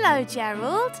 Hello,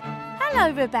 Gerald.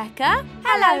 Hello, Rebecca.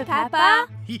 Hello, Peppa.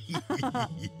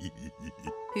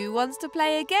 Who wants to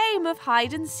play a game of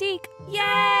hide and seek?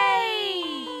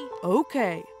 Yay!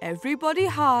 Okay, everybody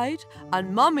hide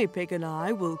and Mummy Pig and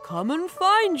I will come and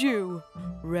find you.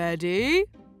 Ready?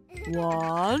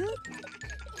 1,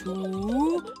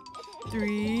 2,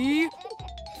 3,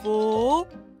 4.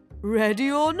 Ready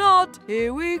or not,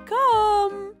 here we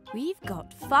come. We've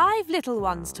got 5 little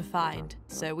ones to find,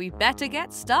 so we better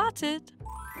get started.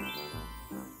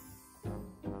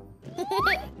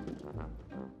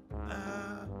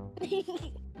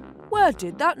 Where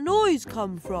did that noise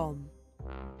come from?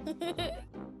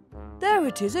 There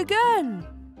it is again.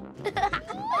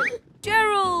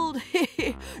 Gerald,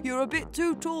 you're a bit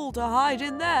too tall to hide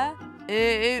in there.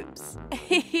 Oops.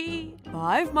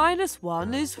 5 minus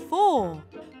 1 is 4.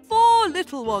 4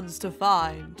 little ones to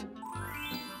find.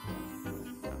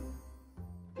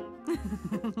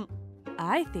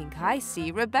 I think I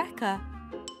see Rebecca.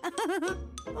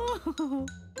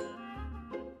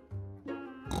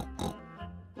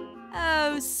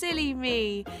 Oh, silly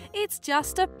me. It's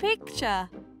just a picture.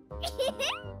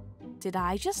 Did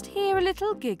I just hear a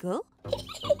little giggle?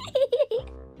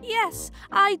 Yes,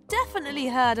 I definitely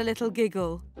heard a little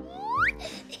giggle.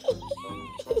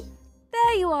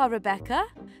 There you are, Rebecca.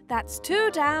 That's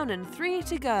 2 down and 3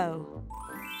 to go.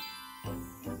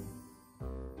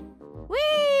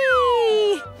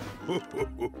 Whee!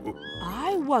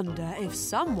 I wonder if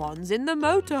someone's in the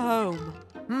motorhome.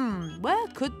 Where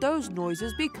could those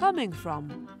noises be coming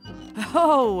from?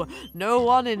 Oh, no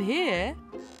one in here.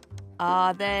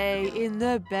 Are they in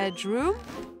the bedroom?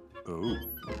 Oh.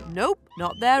 Nope,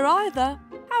 not there either.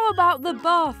 How about the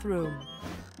bathroom?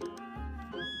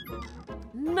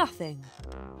 Nothing.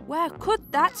 Where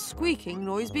could that squeaking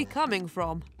noise be coming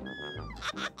from?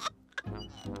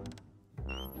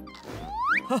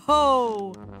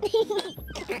 Ho!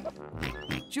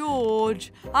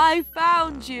 George, I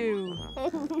found you.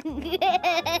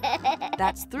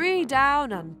 That's 3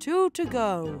 down and 2 to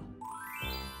go.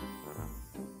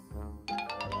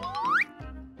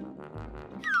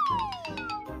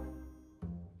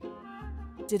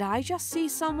 Did I just see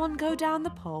someone go down the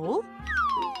pole?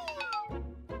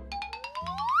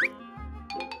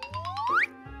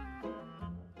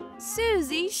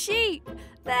 Susie Sheep,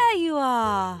 there you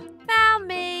are. Found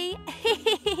me.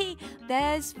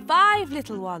 There's 5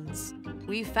 little ones.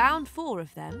 We found 4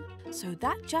 of them, so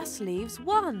that just leaves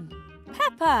 1.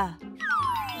 Peppa.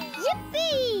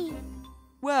 Yippee!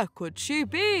 Where could she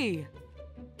be?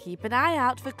 Keep an eye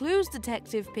out for clues,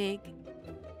 Detective Pig.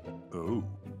 Oh.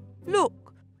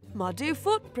 Look, muddy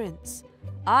footprints.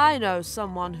 I know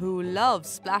someone who loves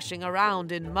splashing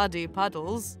around in muddy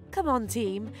puddles. Come on,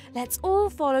 team. Let's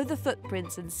all follow the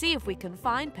footprints and see if we can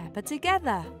find Peppa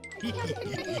together.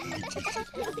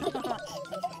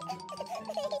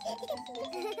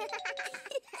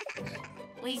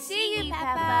 We see you,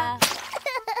 Peppa.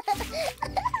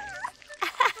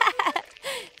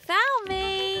 Found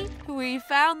me! We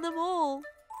found them all.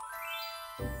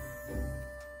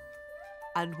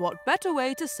 And what better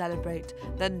way to celebrate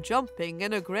than jumping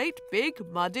in a great big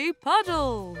muddy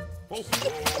puddle?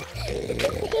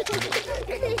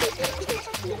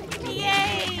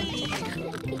 Yay!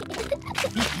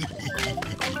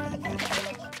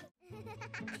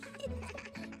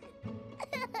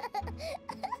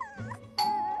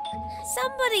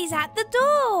 Somebody's at the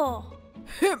door.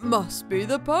 It must be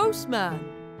the postman.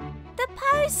 The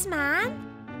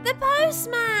postman? The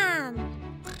postman!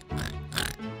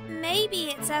 Maybe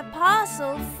it's a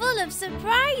parcel full of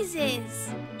surprises.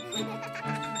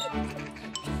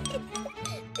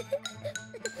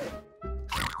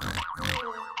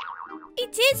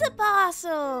 It is a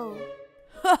parcel.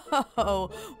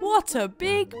 Oh, what a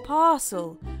big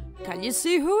parcel. Can you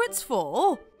see who it's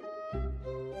for?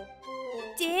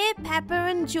 Dear Peppa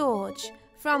and George,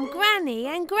 from Granny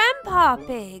and Grandpa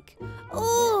Pig.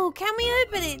 Oh, can we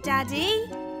open it, Daddy?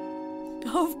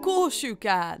 Of course you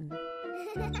can.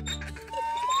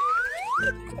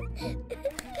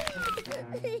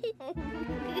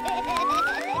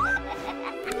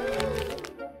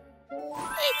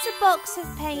 It's a box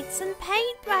of paints and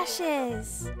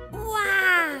paintbrushes.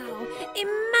 Wow!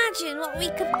 Imagine what we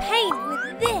could paint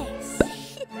with this.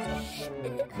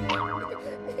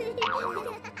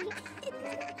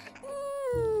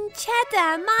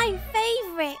 Cheddar, my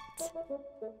favourite.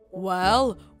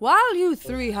 Well, while you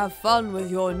 3 have fun with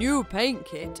your new paint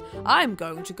kit, I'm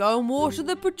going to go and water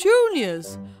the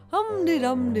petunias.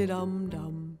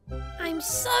 Hum-de-dum-de-dum-dum. I'm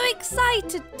so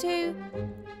excited to.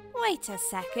 Wait a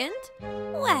second.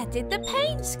 Where did the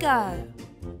paints go?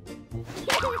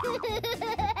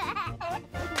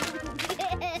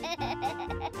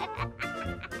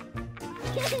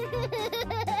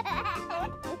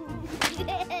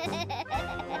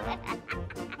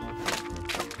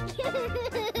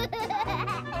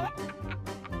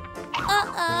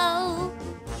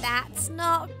 That's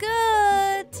not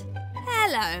good.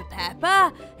 Hello,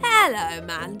 Peppa. Hello,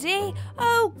 Mandy.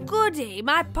 Oh, goody,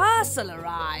 my parcel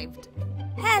arrived.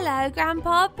 Hello,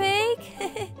 Grandpa Pig.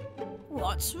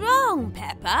 What's wrong,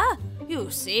 Peppa? You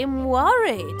seem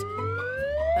worried.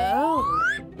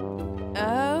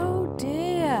 Oh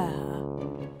dear.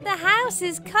 The house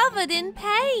is covered in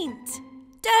paint.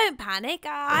 Don't panic.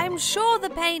 I'm sure the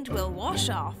paint will wash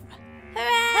off.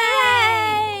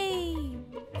 Hooray!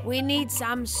 We need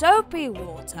some soapy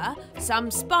water, some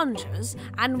sponges,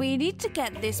 and we need to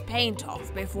get this paint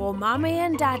off before Mummy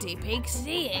and Daddy Pig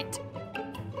see it.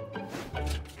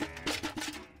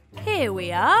 Here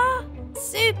we are.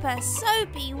 Super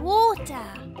soapy water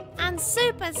and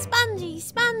super spongy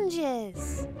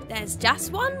sponges. There's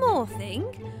just one more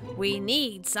thing. We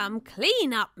need some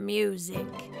clean-up music.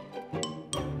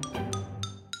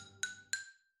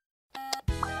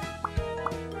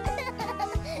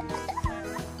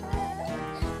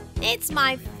 It's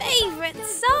my favourite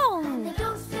song.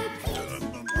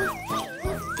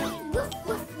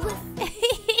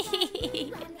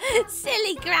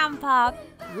 Silly Grandpa.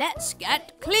 Let's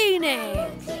get cleaning. When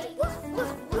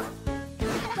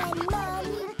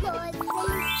Mommy was a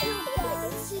little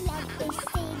girl, she loved this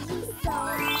silly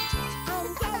song.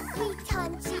 And every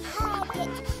time she heard it,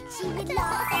 she would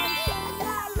laugh and sing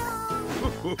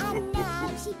along. And now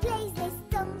she plays this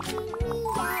song to me,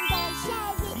 and I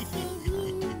share it with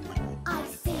you. I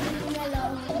sing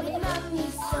along with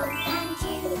Mummy's song, and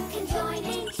you can join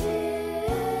in too.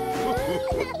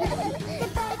 The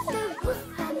birds go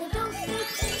woof and the dogs go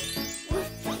toot. Woof,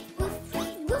 woof,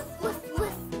 woof, woof,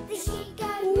 woof. The sheep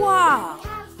go Wow,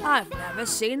 I've never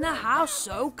seen the house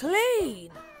so clean.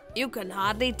 You can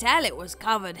hardly tell it was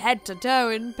covered head to toe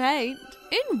in paint.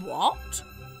 In what?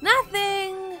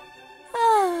 Nothing.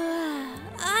 Oh,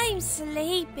 I'm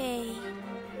sleepy.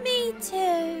 Me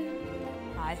too.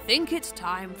 I think it's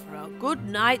time for a good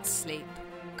night's sleep.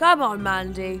 Come on,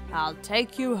 Mandy, I'll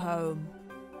take you home.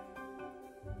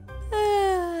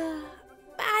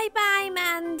 Bye-bye,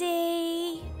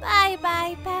 Mandy.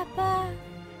 Bye-bye, Peppa.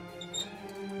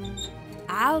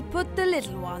 I'll put the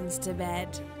little ones to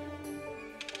bed.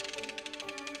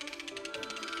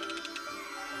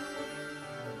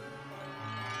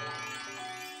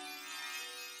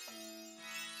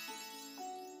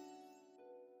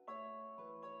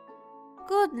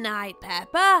 Good night,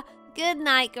 Peppa. Good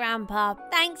night, Grandpa.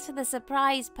 Thanks for the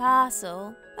surprise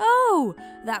parcel. Oh,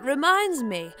 that reminds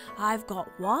me. I've got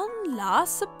one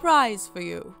last surprise for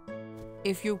you.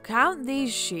 If you count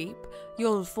these sheep,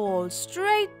 you'll fall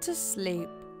straight to sleep.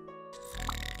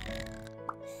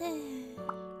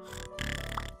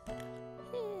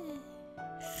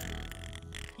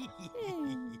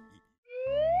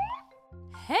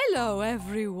 Hello,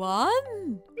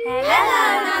 everyone.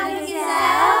 Hello,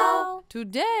 Mademoiselle.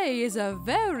 Today is a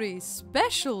very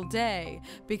special day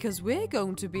because we're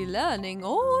going to be learning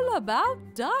all about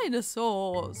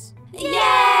dinosaurs.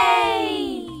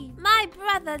 Yay! My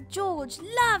brother George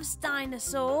loves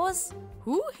dinosaurs.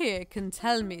 Who here can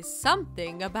tell me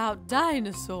something about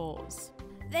dinosaurs?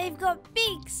 They've got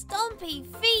big, stompy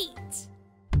feet.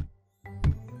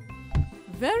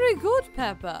 Very good,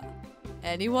 Peppa.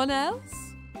 Anyone else?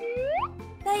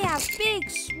 They have big,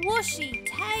 swooshy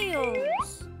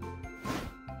tails.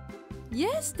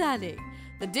 Yes, Danny.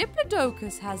 The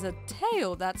Diplodocus has a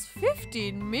tail that's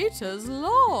 15 meters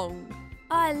long.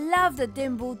 I love the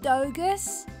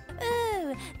Dimbledogus.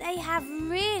 Ooh, they have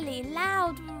really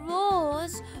loud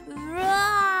roars. Roar!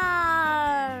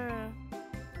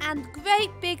 And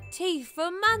great big teeth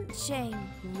for munching.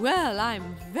 Well,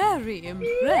 I'm very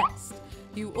impressed.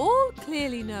 You all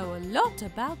clearly know a lot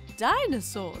about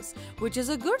dinosaurs, which is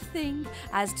a good thing,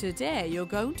 as today you're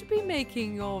going to be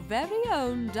making your very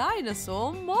own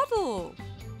dinosaur model.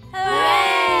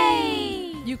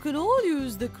 Hooray! You can all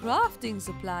use the crafting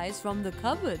supplies from the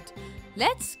cupboard.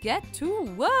 Let's get to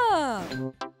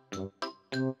work.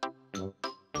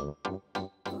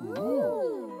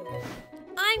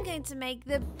 I'm going to make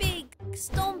the big,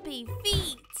 stompy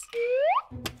feet.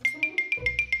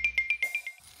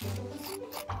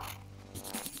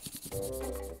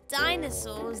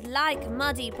 Dinosaurs like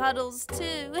muddy puddles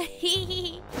too.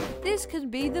 This can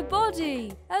be the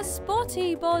body, a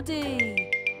spotty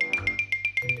body.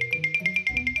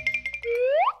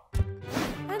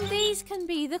 And these can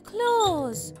be the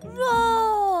claws.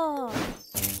 Roar!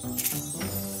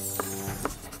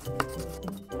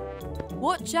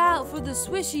 Watch out for the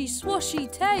swishy swashy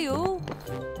tail.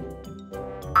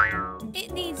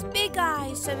 It needs big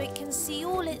eyes so it can see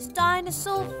all its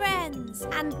dinosaur friends,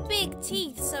 and big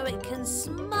teeth so it can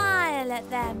smile at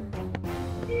them.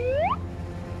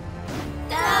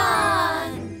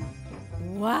 Done!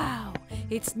 Wow,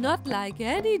 it's not like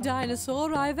any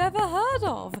dinosaur I've ever heard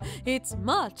of. It's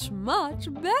much,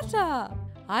 much better.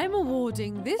 I'm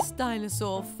awarding this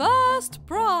dinosaur first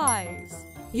prize.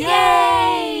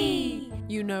 Yay!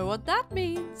 You know what that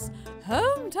means.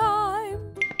 Home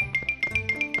time.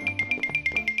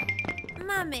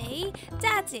 Mummy,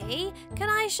 Daddy, can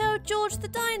I show George the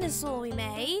dinosaur we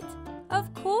made?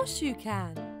 Of course you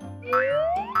can.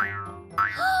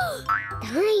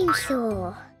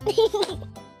 Dinosaur.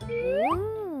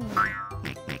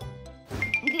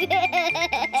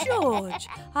 George,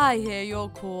 I hear you're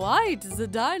quite the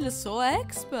dinosaur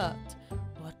expert.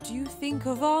 What do you think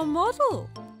of our model?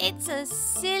 It's a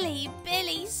silly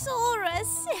Billy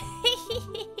Saurus.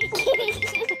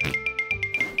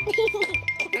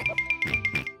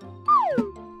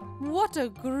 What a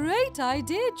great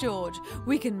idea, George.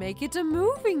 We can make it a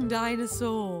moving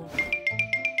dinosaur.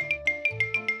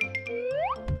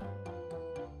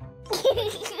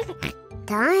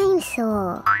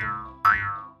 Dinosaur.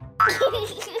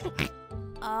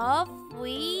 Off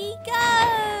we go.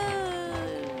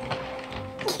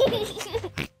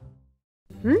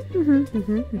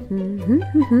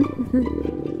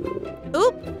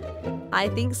 Oop! I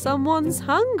think someone's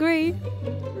hungry.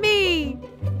 Me!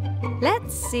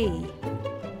 Let's see.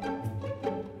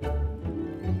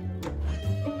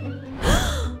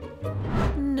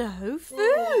 No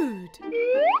food!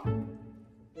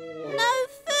 No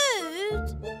food?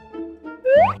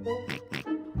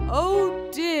 Oh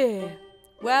dear.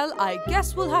 Well, I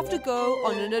guess we'll have to go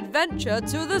on an adventure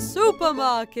to the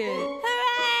supermarket.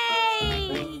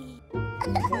 Hooray!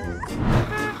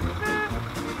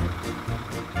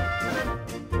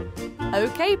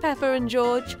 Okay, Peppa and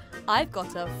George, I've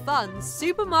got a fun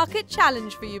supermarket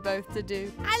challenge for you both to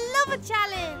do. I love a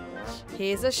challenge.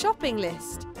 Here's a shopping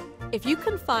list. If you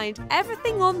can find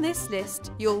everything on this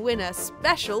list, you'll win a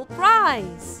special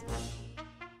prize.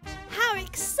 How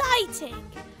exciting!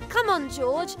 Come on,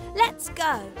 George, let's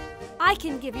go. I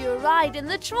can give you a ride in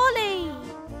the trolley.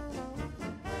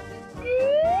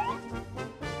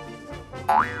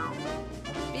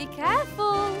 Be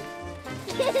careful.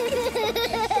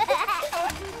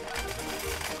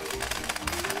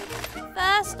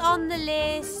 First on the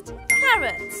list,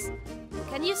 carrots.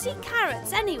 Can you see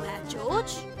carrots anywhere,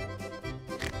 George?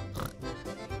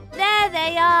 There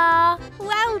they are.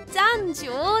 Well done,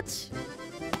 George.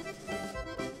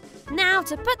 Now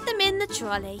to put them in the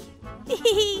trolley.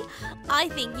 I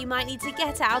think you might need to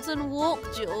get out and walk,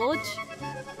 George.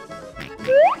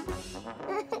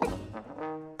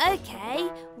 Okay,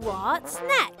 what's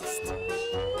next?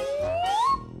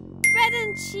 Bread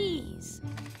and cheese.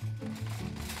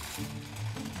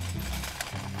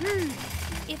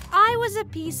 If I was a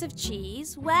piece of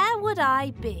cheese, where would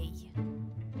I be?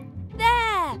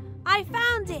 There! I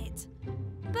found it!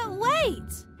 But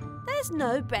wait! There's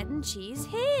no bread and cheese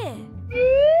here.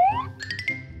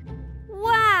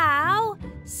 Wow!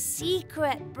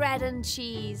 Secret bread and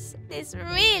cheese. This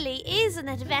really is an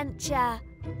adventure.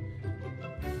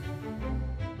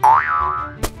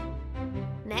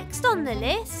 Next on the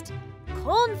list,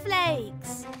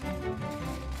 cornflakes.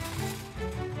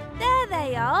 There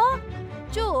they are.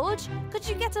 George, could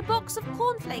you get a box of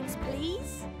cornflakes,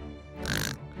 please?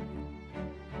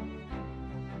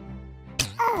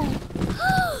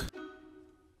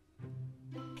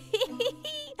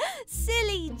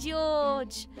 Silly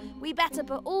George. We better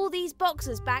put all these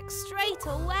boxes back straight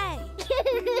away.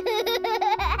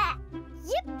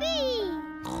 Yippee!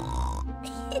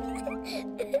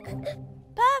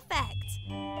 Perfect.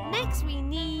 Next we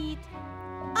need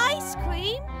ice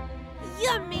cream.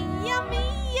 Yummy, yummy,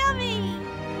 yummy.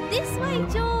 This way,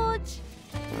 George.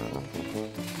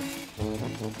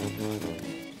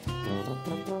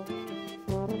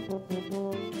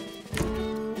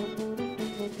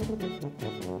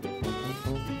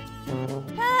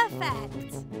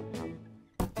 Perfect.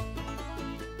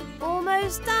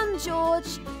 Almost done,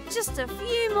 George. Just a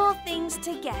few more things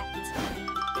to get.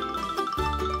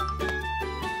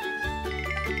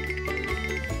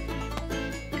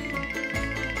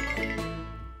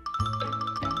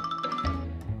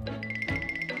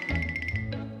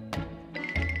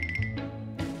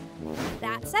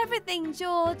 That's everything,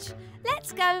 George.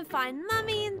 Let's go and find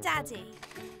Mummy and Daddy.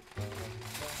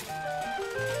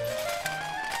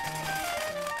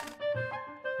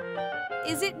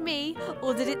 Is it me,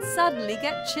 or did it suddenly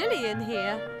get chilly in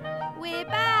here? We're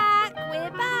back!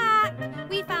 We're back!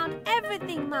 We found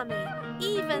everything, Mummy,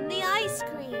 even the ice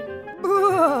cream.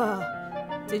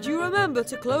 Did you remember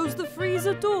to close the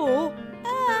freezer door?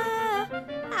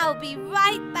 I'll be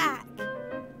right back.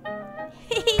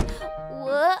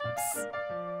 Whoops.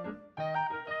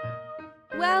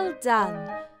 Well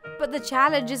done. But the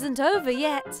challenge isn't over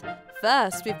yet.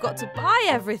 First, we've got to buy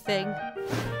everything.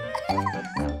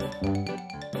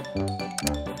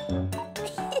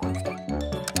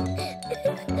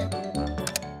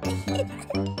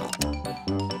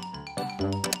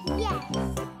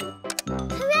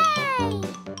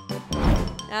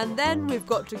 And then we've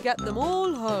got to get them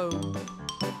all home.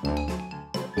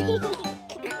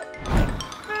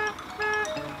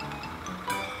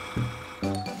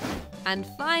 And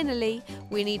finally,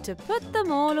 we need to put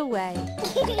them all away.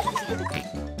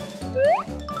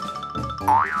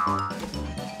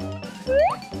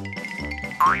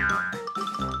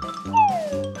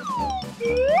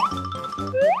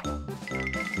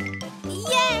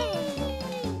 Yay!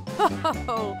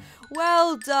 Oh,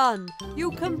 well done!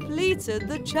 You completed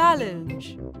the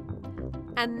challenge.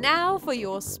 And now for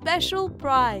your special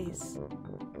prize.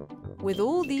 With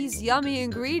all these yummy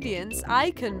ingredients,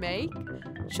 I can make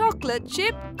chocolate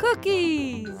chip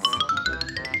cookies.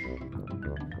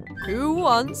 Who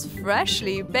wants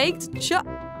freshly baked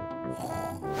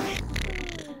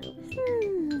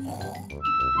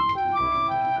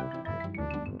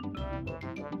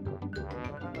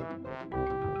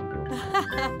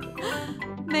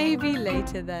Maybe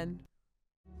later then.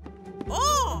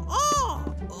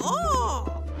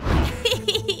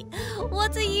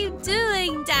 What are you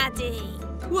doing, Daddy?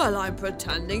 Well, I'm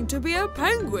pretending to be a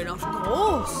penguin, of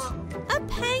course. A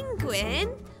penguin?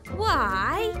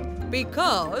 Why?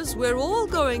 Because we're all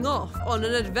going off on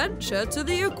an adventure to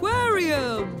the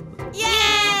aquarium.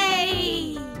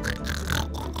 Yay!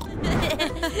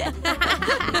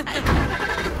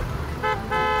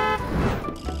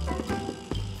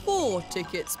 4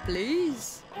 tickets,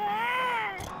 please.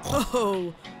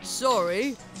 Oh,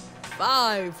 sorry.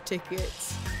 5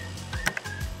 tickets.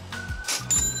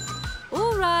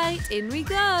 All right, in we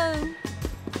go.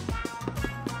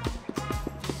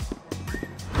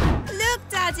 Look,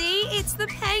 Daddy, it's the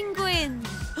penguin.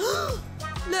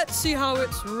 Let's see how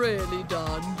it's really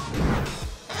done.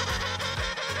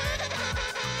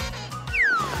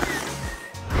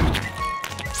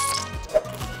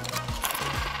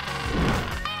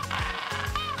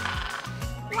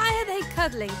 Why are they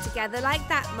cuddling together like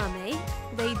that, Mummy?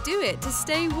 They do it to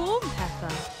stay warm,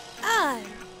 Peppa. Oh,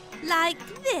 like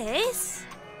this?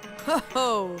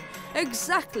 Oh,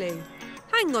 exactly.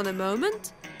 Hang on a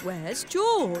moment. Where's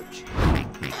George?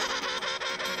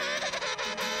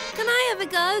 Can I have a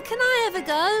go? Can I have a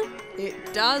go?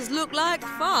 It does look like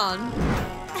fun.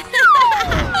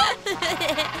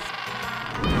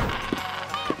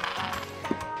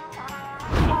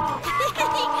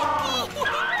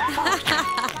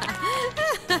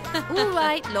 All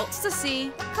right, lots to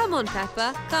see. Come on,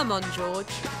 Peppa. Come on,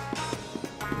 George.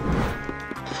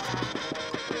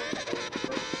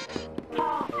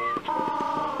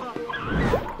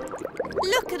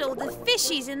 Look at all the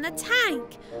fishies in the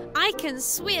tank. I can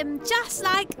swim just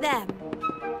like them.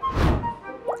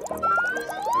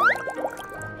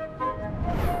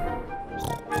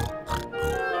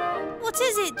 What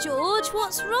is it, George?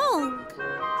 What's wrong?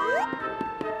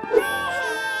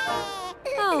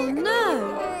 Oh,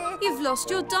 no. You've lost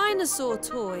your dinosaur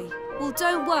toy. Well,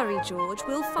 don't worry, George.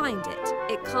 We'll find it.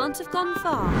 It can't have gone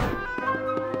far.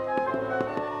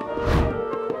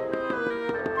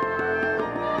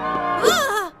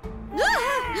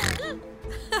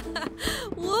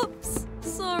 Whoops.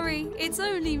 Sorry, it's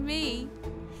only me.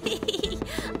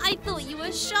 I thought you were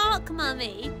a shark,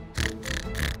 Mummy.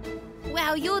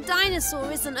 Well, your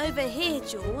dinosaur isn't over here,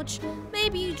 George.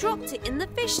 Maybe you dropped it in the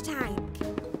fish tank.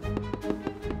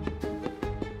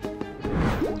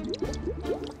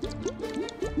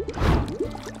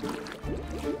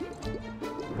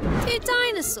 Do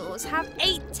dinosaurs have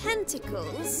 8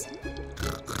 tentacles?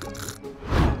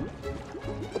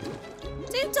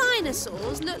 Do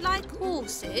dinosaurs look like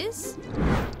horses?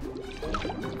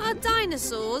 Are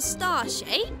dinosaurs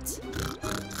star-shaped?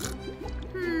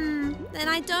 Then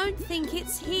I don't think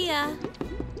it's here.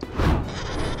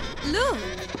 Look!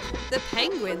 The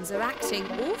penguins are acting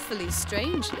awfully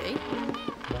strangely.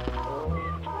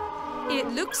 It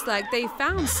looks like they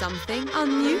found something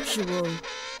unusual.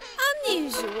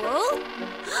 Unusual?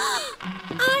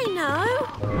 I know!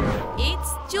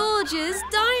 It's George's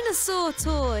dinosaur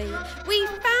toy! We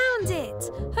found it!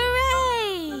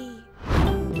 Hooray!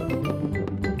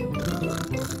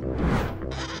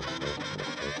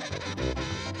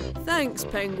 Thanks,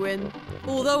 Penguin.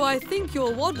 Although I think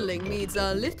your waddling needs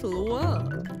a little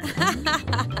work.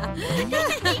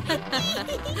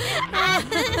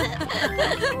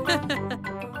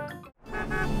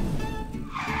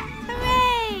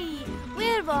 Hooray!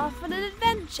 We're off on an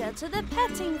adventure adventure to the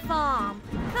petting farm.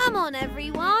 Come on,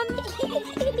 everyone.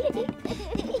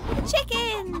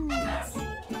 Chickens!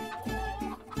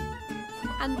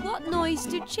 And what noise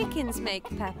do chickens make,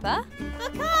 Peppa?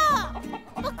 Macaw!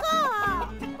 Macaw!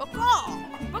 Macaw!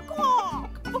 Macaw!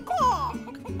 Macaw!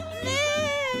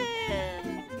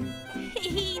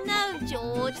 No,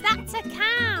 George, that's a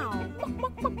cow.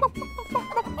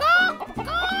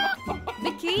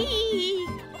 Mickey!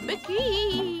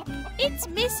 Mickey! It's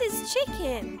Mrs.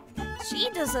 Chicken.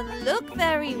 She doesn't look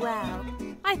very well.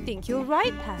 I think you're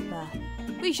right, Peppa.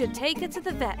 We should take her to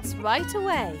the vet's right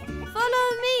away.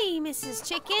 Follow me, Mrs.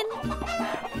 Chicken.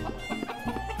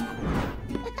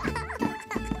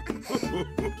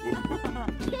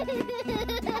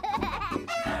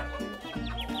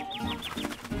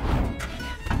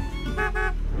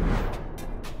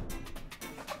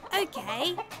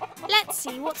 Okay, let's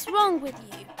see what's wrong with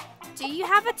you. Do you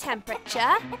have a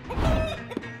temperature?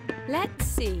 Let's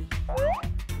see.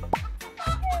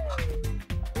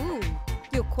 Ooh,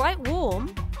 you're quite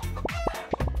warm.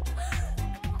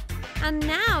 And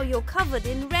now you're covered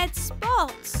in red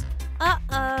spots.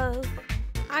 Uh-oh.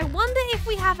 I wonder if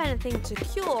we have anything to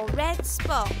cure red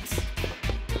spots.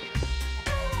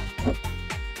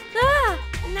 Ah,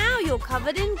 now you're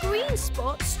covered in green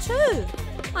spots too.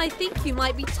 I think you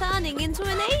might be turning into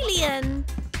an alien.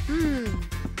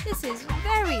 This is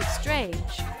very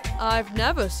strange. I've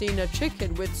never seen a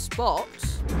chicken with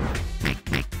spots.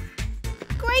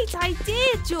 Great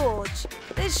idea, George.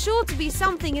 There's sure to be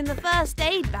something in the first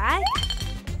aid bag.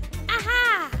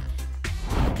 Aha!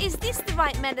 Is this the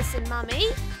right medicine,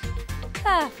 Mummy?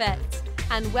 Perfect.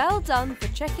 And well done for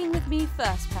checking with me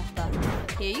first, Peppa.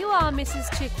 Here you are, Mrs.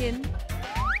 Chicken.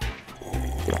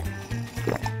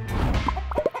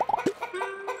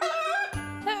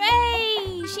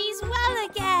 Hooray! She's well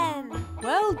again.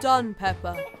 Well done,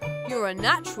 Peppa. You're a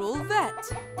natural vet.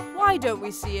 Why don't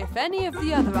we see if any of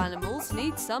the other animals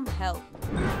need some help?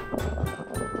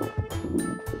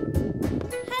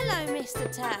 Hello, Mr.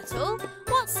 Turtle.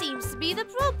 What seems to be the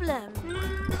problem?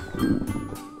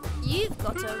 You've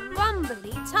got a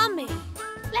rumbly tummy.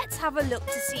 Let's have a look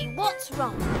to see what's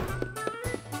wrong.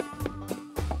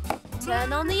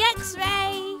 Turn on the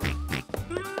X-ray.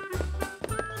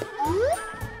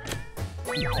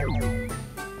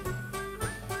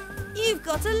 You've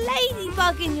got a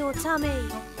ladybug in your tummy.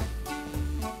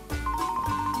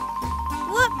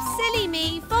 Whoops, silly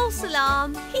me, false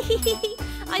alarm.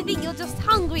 I think you're just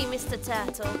hungry, Mr.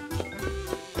 Turtle.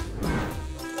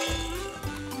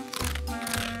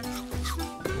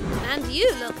 And you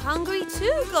look hungry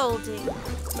too, Goldie.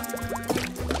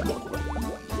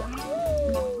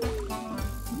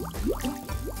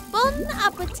 Bon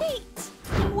appetit!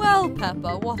 Well,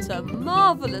 Peppa, what a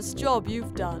marvellous job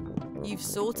you've done. You've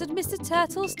sorted Mr.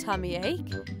 Turtle's tummy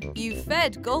ache, you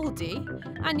fed Goldie,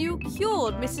 and you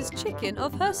cured Mrs. Chicken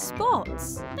of her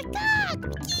spots.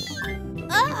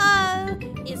 Uh-oh!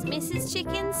 Is Mrs.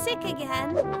 Chicken sick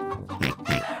again?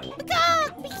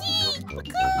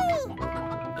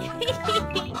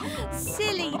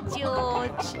 Silly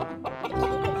George.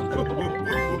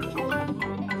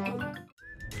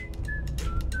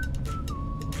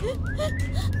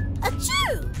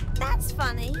 Achoo! That's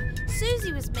funny.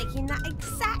 Susie was making that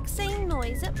exact same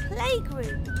noise at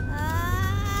playgroup.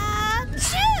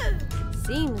 Achoo!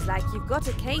 Seems like you've got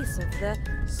a case of the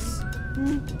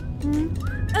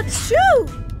Achoo!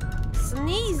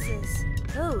 Sneezes.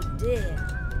 Oh dear.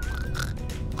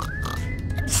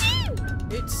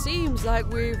 Achoo! It seems like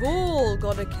we've all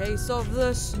got a case of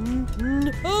the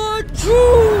achoo!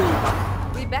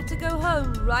 We better go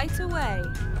home right away.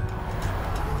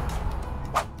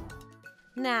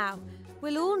 Now,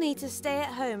 we'll all need to stay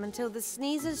at home until the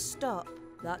sneezes stop.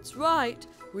 That's right.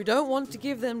 We don't want to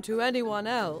give them to anyone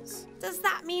else. Does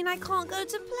that mean I can't go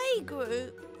to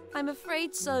playgroup? I'm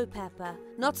afraid so, Peppa.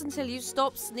 Not until you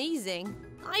stop sneezing.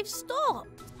 I've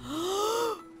stopped.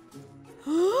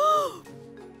 Achoo!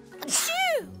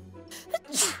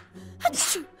 Achoo!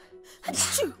 Achoo!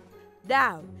 Achoo!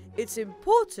 Now, it's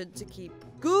important to keep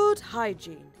good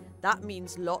hygiene. That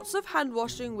means lots of hand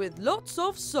washing with lots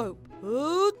of soap.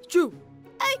 Achoo!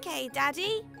 Okay,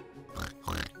 Daddy.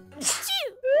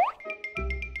 Achoo!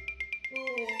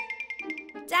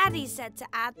 Daddy said to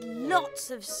add lots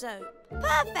of soap.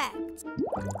 Perfect!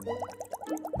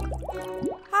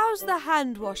 How's the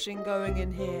hand washing going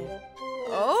in here?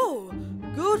 Oh,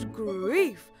 good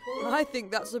grief. I think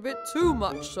that's a bit too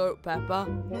much soap, Peppa.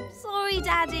 Sorry,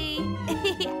 Daddy.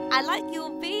 I like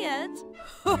your beard.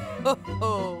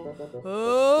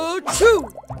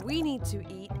 Achoo! We need to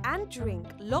eat and drink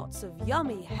lots of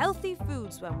yummy, healthy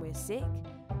foods when we're sick.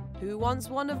 Who wants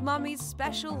one of Mummy's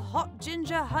special hot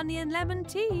ginger, honey and lemon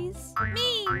teas?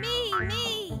 Me, me,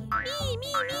 me. Me,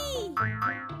 me, me.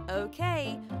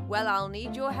 Okay, well I'll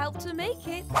need your help to make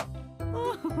it.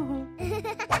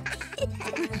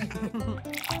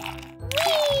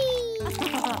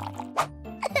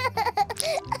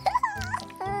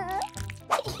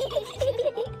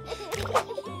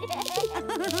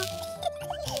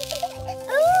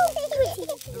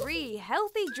 Three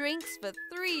healthy drinks for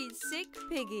 3 sick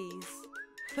piggies.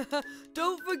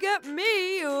 Don't forget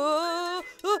me.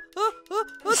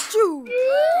 Achoo.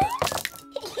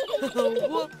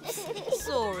 Whoops,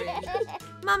 sorry.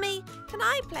 Mummy, can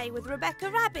I play with Rebecca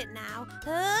Rabbit now?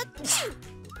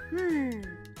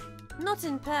 Not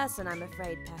in person, I'm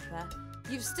afraid, Peppa.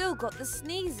 You've still got the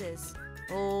sneezes.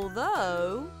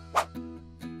 Although...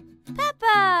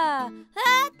 Peppa!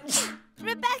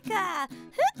 Rebecca!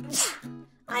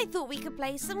 I thought we could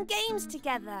play some games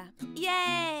together.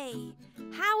 Yay!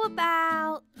 How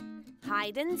about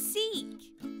hide and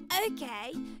seek?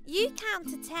 Okay, you count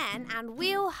to 10 and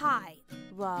we'll hide.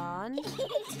 1,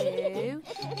 2,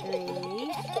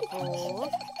 3, 4,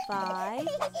 5,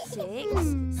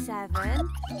 6, 7,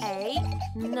 8,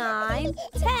 9,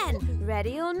 10.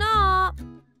 Ready or not?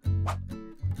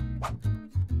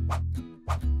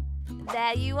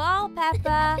 There you are,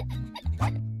 Peppa.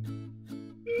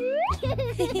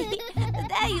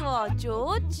 There you are,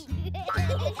 George.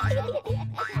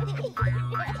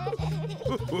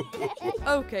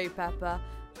 Okay, Peppa.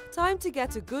 Time to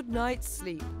get a good night's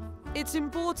sleep. It's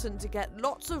important to get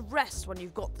lots of rest when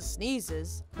you've got the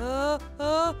sneezes.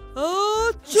 Achoo!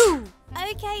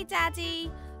 Okay,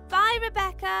 Daddy. Bye,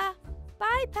 Rebecca.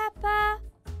 Bye, Peppa.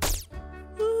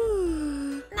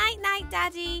 Night-night,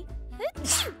 Daddy.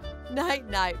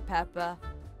 Night-night, Peppa.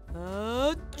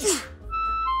 Achoo!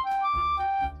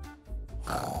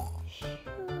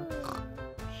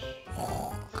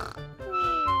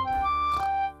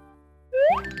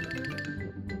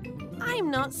 I'm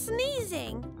not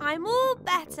sneezing. I'm all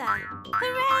better.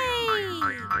 Hooray!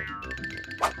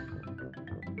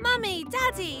 Mummy,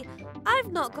 Daddy,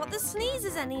 I've not got the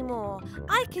sneezes anymore.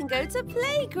 I can go to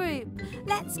playgroup.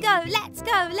 Let's go, let's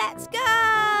go, let's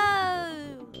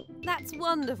go! That's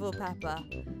wonderful, Peppa.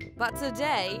 But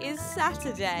today is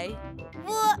Saturday.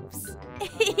 Whoops!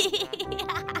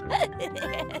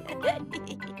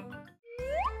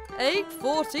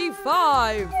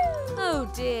 8:45. Oh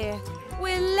dear,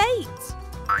 we're late.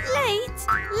 Late?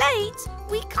 Late?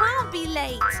 We can't be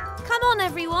late. Come on,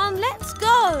 everyone, let's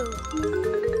go.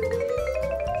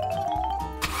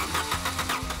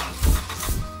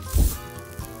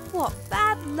 What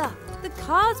bad luck. The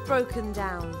car's broken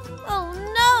down. Oh,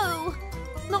 no!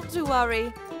 Not to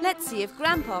worry. Let's see if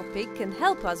Grandpa Pig can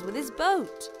help us with his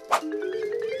boat.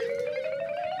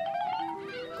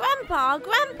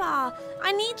 Grandpa,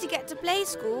 I need to get to play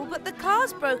school, but the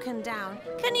car's broken down.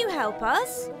 Can you help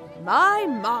us?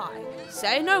 My.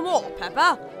 Say no more,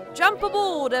 Peppa. Jump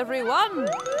aboard, everyone.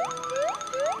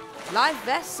 Life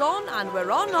vests on and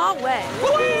we're on our way.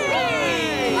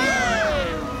 Whee!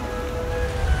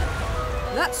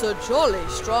 That's a jolly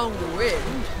strong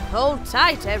wind. Hold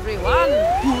tight, everyone.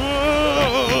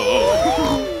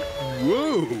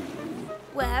 Whoa!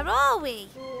 Where are we?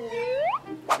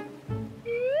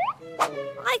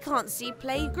 I can't see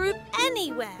playgroup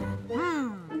anywhere.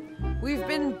 We've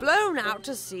been blown out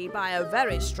to sea by a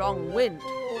very strong wind.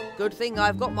 Good thing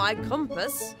I've got my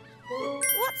compass.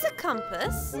 What's a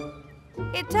compass?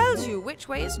 It tells you which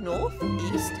way is north,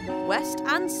 east, west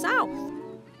and south.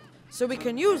 So we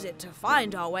can use it to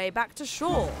find our way back to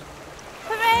shore.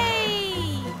 Hooray!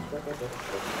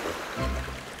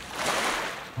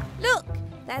 Look,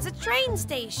 there's a train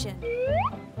station.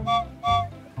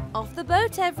 Off the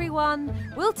boat,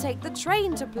 everyone. We'll take the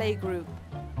train to playgroup.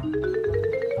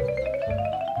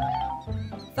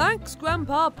 Thanks,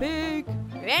 Grandpa Pig.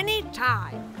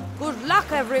 Anytime. Good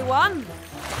luck, everyone.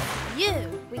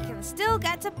 We can still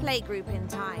get to playgroup in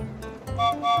time.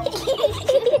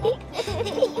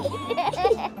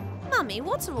 Mummy,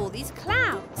 what are all these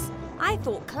clouds? I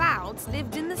thought clouds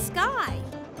lived in the sky.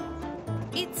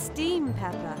 It's steam,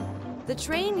 Peppa. The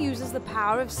train uses the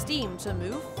power of steam to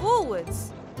move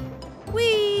forwards.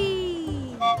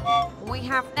 Whee! We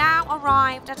have now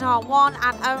arrived at our one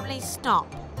and only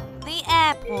stop, the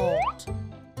airport.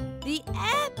 The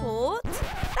airport?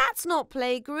 That's not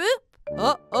playgroup.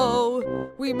 Uh-oh,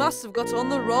 we must have got on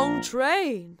the wrong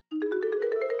train.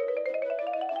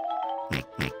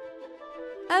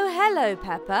 Oh, hello,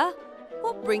 Peppa.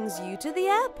 What brings you to the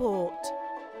airport?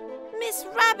 Miss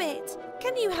Rabbit,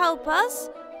 can you help us?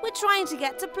 We're trying to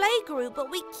get to playgroup, but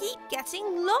we keep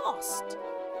getting lost.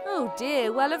 Oh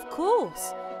dear, well of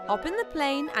course. Hop in the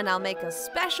plane and I'll make a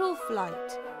special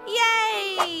flight.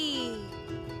 Yay!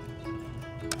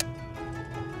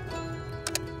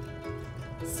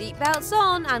 Seatbelts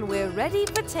on and we're ready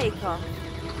for takeoff.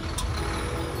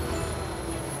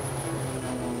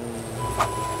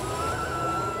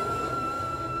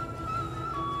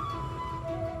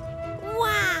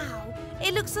 Wow!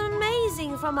 It looks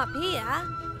amazing from up here.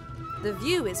 The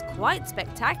view is quite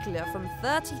spectacular from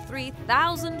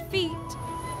 33,000 feet.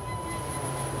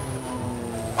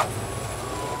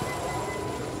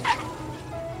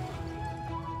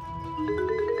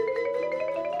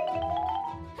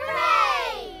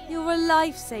 Hooray! You're a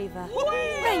lifesaver.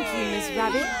 Thank you, Miss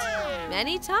Rabbit.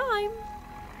 Many time.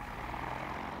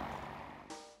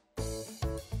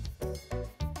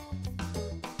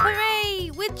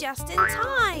 Hooray! We're just in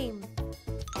time.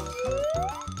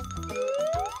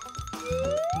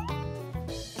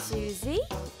 Susie?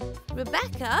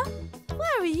 Rebecca?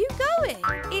 Where are you going?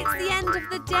 It's the end of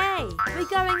the day. We're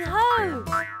going home.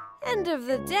 End of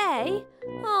the day?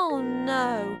 Oh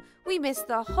no, we missed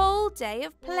the whole day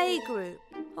of playgroup.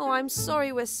 Oh, I'm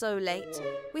sorry we're so late.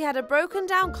 We had a broken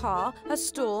down car, a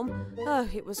storm. Oh,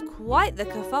 it was quite the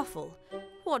kerfuffle.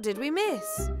 What did we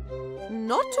miss?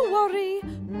 Not to worry,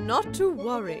 not to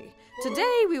worry.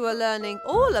 Today we were learning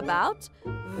all about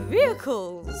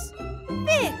vehicles.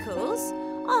 Vehicles?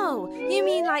 Oh, you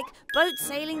mean like boats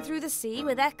sailing through the sea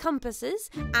with their compasses,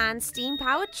 and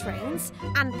steam-powered trains,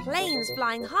 and planes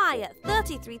flying high at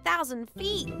 33,000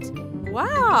 feet.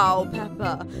 Wow,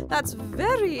 Peppa, that's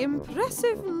very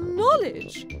impressive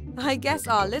knowledge. I guess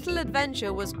our little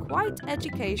adventure was quite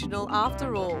educational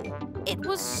after all. It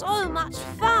was so much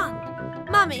fun.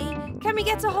 Mummy, can we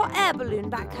get a hot air balloon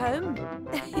back home?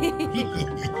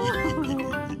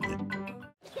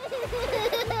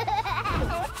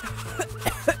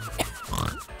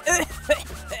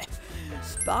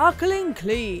 Sparkling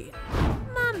clean.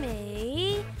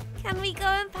 Mummy, can we go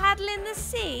and paddle in the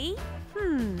sea?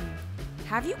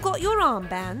 Have you got your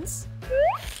armbands?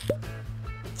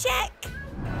 Check.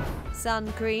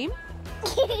 Sun cream?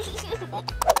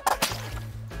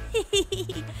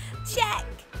 Check.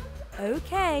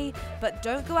 Okay, but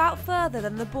don't go out further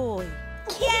than the boy.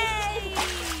 Yay!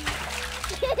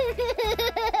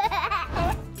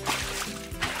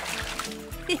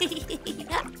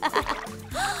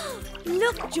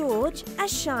 Look, George, a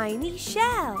shiny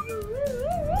shell.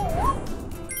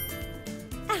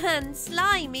 And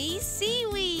slimy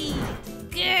seaweed.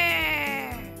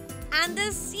 Grrr. And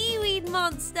a seaweed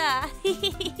monster.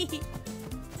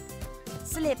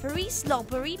 Slippery,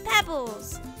 sloppery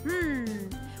pebbles.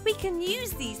 We can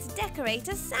use these to decorate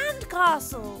a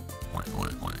sandcastle.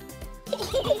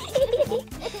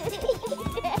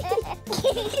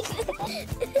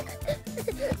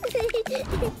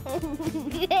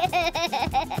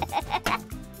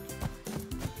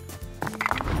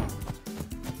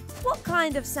 What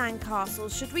kind of sandcastle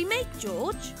should we make,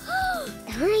 George?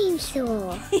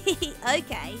 Dinosaur.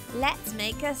 Okay, let's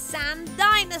make a sand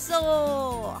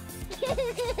dinosaur.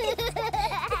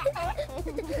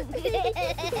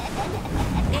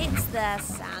 It's the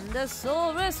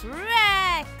Sandosaurus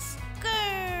Rex.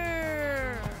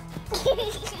 Grrr.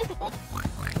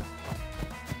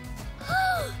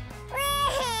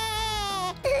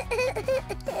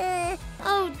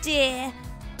 Oh dear.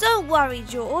 Don't worry,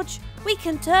 George. We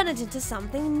can turn it into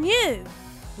something new.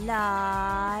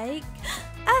 Like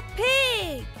a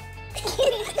pig.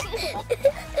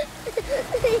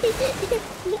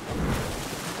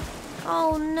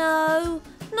 Oh no,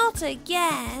 not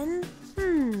again.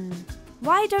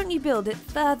 Why don't you build it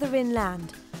further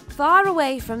inland, far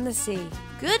away from the sea?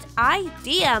 Good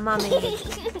idea, Mummy.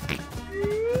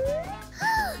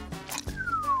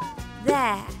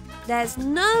 There's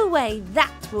no way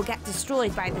that will get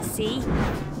destroyed by the sea.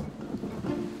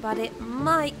 But it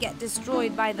might get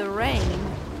destroyed by the rain.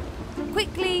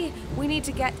 Quickly, we need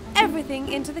to get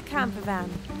everything into the camper van.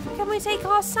 Can we take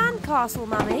our sandcastle,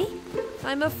 Mummy?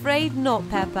 I'm afraid not,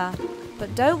 Peppa.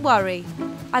 But don't worry,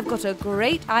 I've got a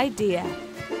great idea.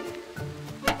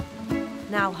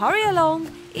 Now hurry along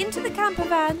into the camper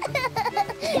van.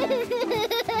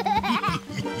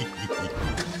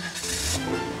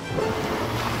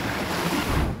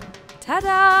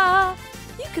 Ta-da!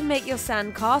 You can make your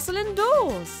sandcastle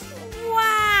indoors.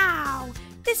 Wow!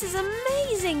 This is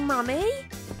amazing, Mummy.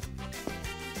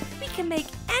 We can make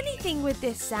anything with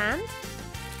this sand.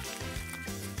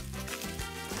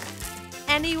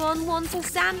 Anyone want a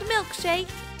sand milkshake?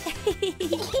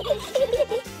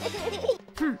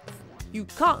 You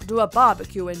can't do a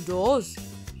barbecue indoors.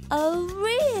 Oh,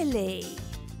 really?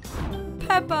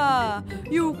 Peppa,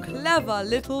 you clever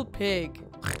little pig.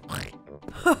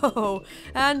 Oh,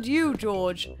 and you,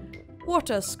 George. What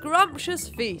a scrumptious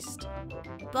feast.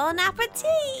 Bon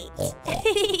appetit!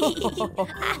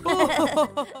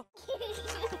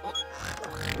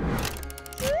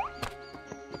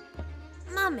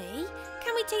 Mummy,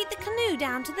 can we take the canoe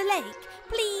down to the lake?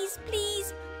 Please,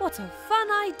 please. What a fun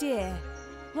idea.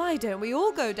 Why don't we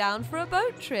all go down for a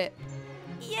boat trip?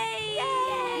 Yay!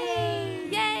 Yay!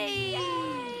 Yay!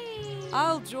 Yay!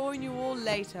 I'll join you all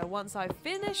later once I've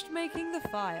finished making the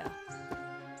fire.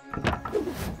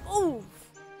 Oof!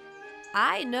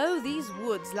 I know these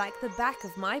woods like the back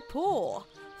of my paw.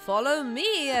 Follow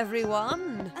me,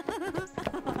 everyone.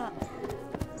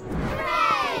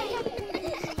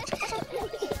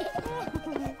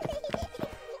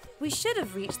 We should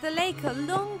have reached the lake a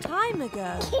long time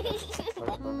ago.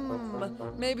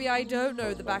 Maybe I don't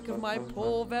know the back of my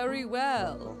paw very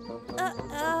well.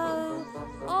 Uh-oh.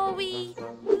 Are we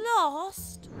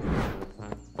lost?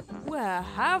 Where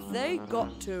have they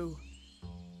got to?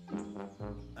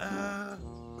 Oh.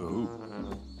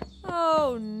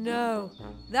 Oh no,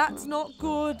 that's not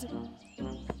good.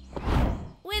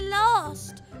 We're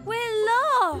lost. We're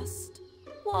lost.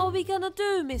 What are we gonna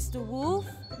do, Mr. Wolf?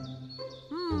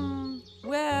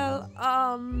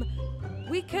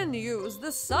 We can use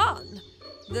the sun.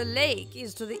 The lake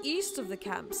is to the east of the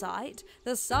campsite.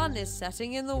 The sun is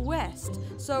setting in the west,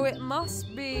 so it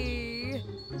must be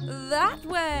that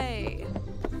way.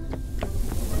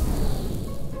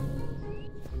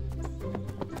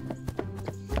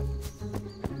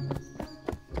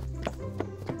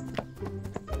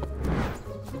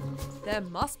 There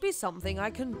must be something I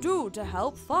can do to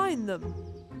help find them.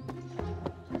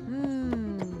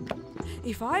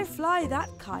 If I fly that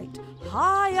kite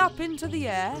high up into the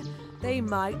air, they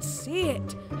might see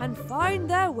it and find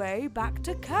their way back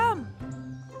to camp.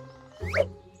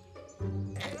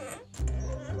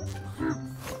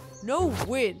 No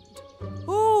wind.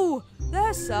 Oh,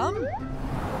 there's some.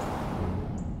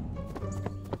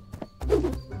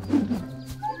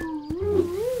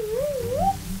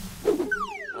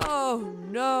 Oh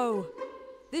no,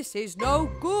 this is no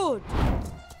good.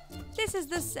 This is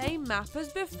the same map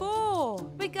as before.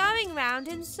 We're going round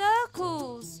in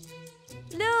circles.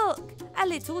 Look, a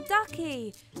little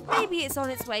ducky. Maybe it's on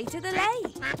its way to the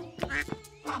lake.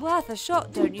 Worth a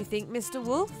shot, don't you think, Mr.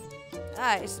 Wolf?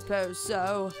 I suppose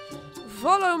so.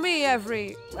 Follow me,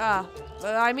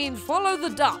 follow the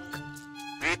duck.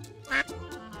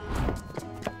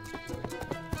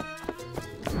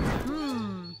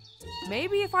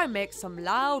 Maybe if I make some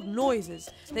loud noises,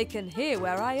 they can hear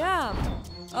where I am.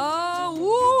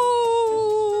 Woo!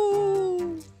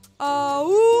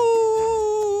 Woo!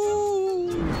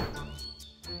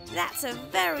 That's a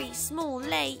very small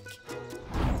lake.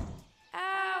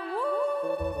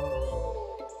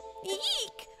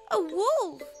 Eek! A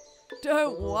wolf!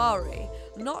 Don't worry,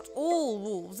 not all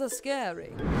wolves are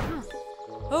scary.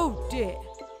 Oh dear,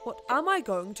 what am I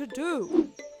going to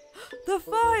do? The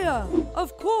fire!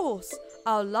 Of course!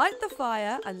 I'll light the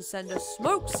fire and send a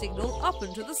smoke signal up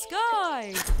into the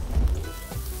sky.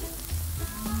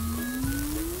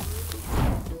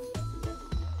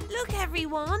 Look,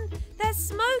 everyone! There's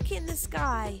smoke in the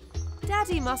sky.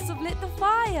 Daddy must have lit the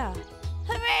fire.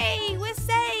 Hooray! We're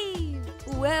saved!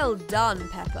 Well done,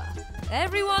 Peppa.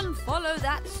 Everyone follow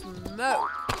that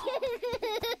smoke.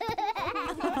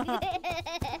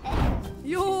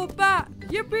 You're back!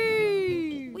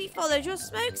 Yippee! We followed your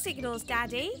smoke signals,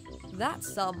 Daddy.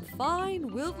 That's some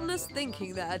fine wilderness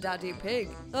thinking there, Daddy Pig.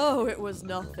 Oh, it was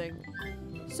nothing.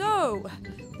 So,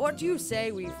 what do you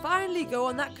say we finally go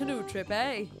on that canoe trip,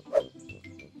 eh?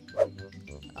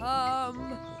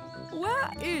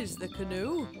 Where is the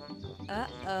canoe?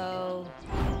 Uh-oh.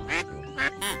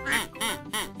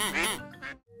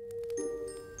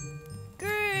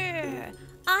 Grrr!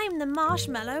 I'm the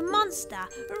marshmallow monster.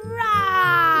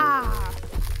 Rah!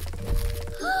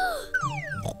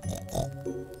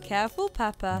 Careful,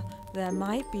 Peppa. There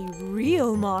might be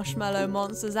real marshmallow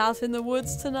monsters out in the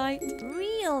woods tonight.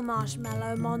 Real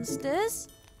marshmallow monsters?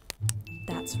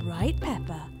 That's right,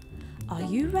 Peppa. Are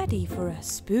you ready for a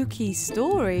spooky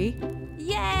story?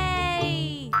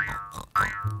 Yay!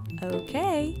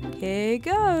 Okay, here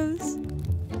goes.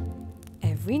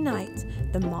 Every night,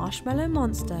 the marshmallow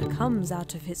monster comes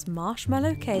out of its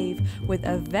marshmallow cave with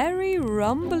a very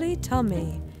rumbly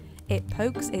tummy. It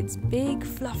pokes its big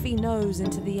fluffy nose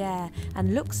into the air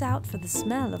and looks out for the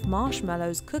smell of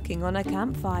marshmallows cooking on a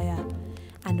campfire.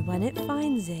 And when it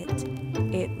finds it,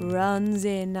 it runs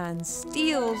in and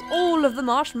steals all of the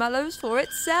marshmallows for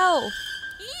itself.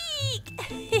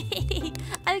 Eek!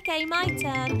 Okay, my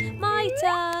turn. My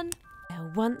turn. There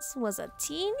once was a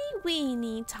teeny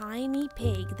weeny tiny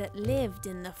pig that lived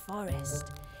in the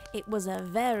forest. It was a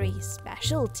very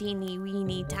special teeny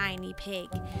weeny tiny pig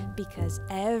because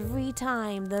every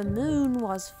time the moon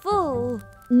was full,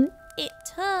 it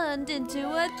turned into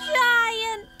a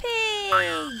giant pig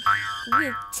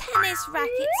with tennis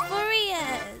rackets for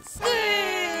ears.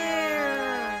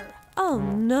 Oh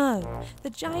no, the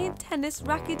giant tennis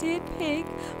racketed pig.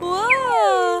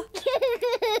 Whoa!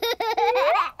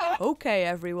 Okay,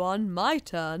 everyone, my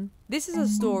turn. This is a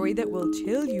story that will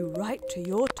chill you right to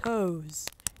your toes.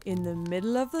 In the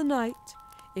middle of the night,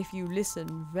 if you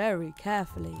listen very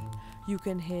carefully, you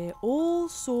can hear all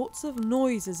sorts of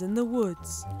noises in the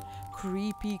woods.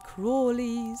 Creepy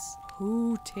crawlies,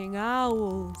 hooting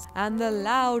owls, and the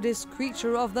loudest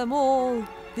creature of them all,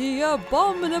 the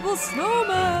abominable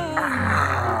snowman!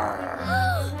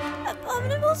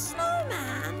 Abominable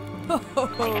snowman? Oh,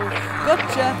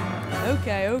 gotcha!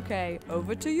 Okay,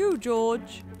 over to you,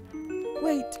 George.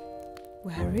 Wait,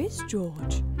 where is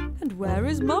George? And where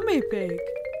is Mummy Pig?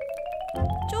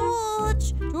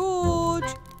 George!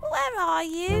 George! Where are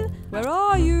you? Where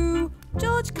are you?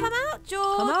 George, come out,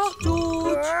 George! Come out,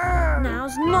 George!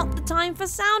 Now's not the time for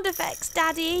sound effects,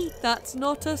 Daddy. That's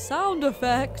not a sound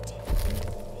effect.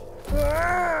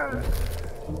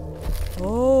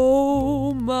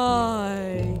 Oh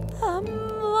my! A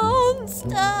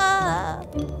monster!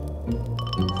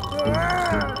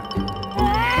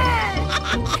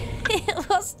 It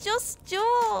was just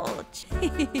George.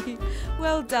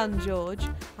 Well done, George.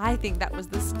 I think that was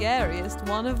the scariest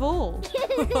one of all.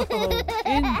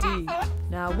 Indeed.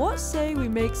 Now what say we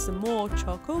make some more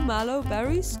choco mallow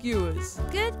berry skewers?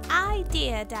 Good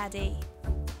idea, Daddy.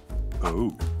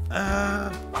 Oh.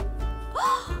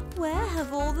 Where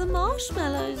have all the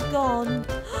marshmallows gone?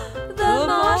 The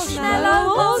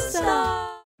Marshmallow Monster!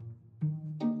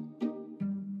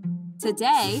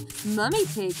 Today, Mummy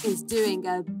Pig is doing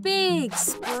a big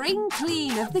spring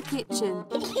clean of the kitchen.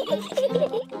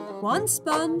 One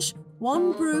sponge,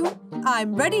 one broom.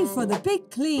 I'm ready for the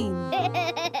big clean.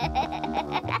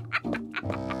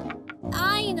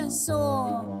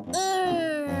 Dinosaur!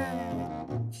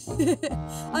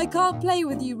 I can't play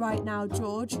with you right now,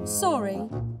 George. Sorry.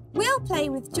 We'll play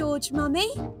with George,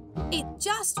 Mummy. It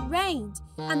just rained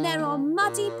and there are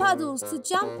muddy puddles to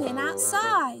jump in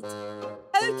outside.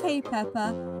 Okay,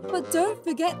 Peppa, but don't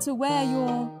forget to wear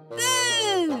your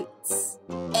Boots!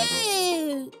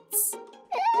 Boots!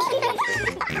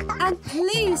 And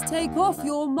please take off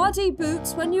your muddy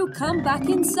boots when you come back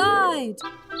inside.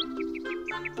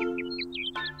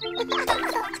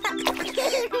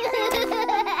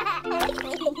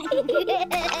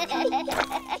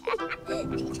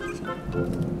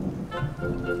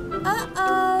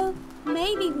 Uh-oh.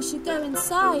 Maybe we should go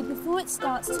inside before it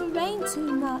starts to rain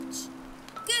too much.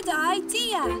 Good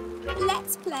idea.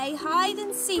 Let's play hide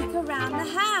and seek around the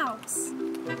house.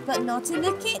 But not in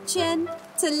the kitchen,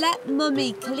 to let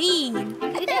Mummy clean.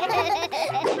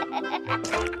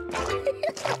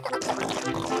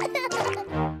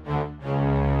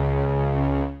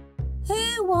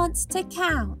 Who wants to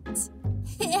count?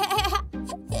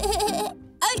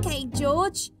 Okay,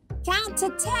 George. Count to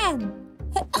 10.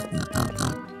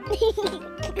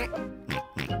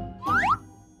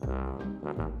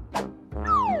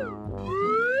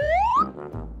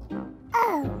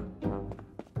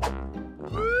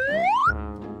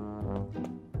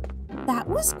 That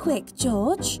was quick,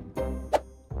 George.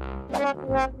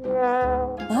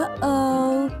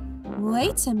 Uh-oh.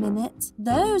 Wait a minute.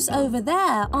 Those over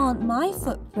there aren't my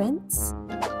footprints.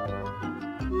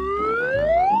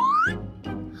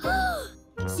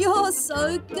 You're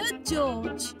so good,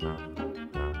 George.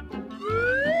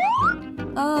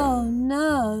 Oh,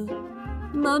 no.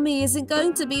 Mummy isn't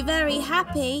going to be very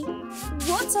happy.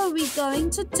 What are we going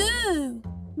to do?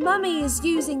 Mummy is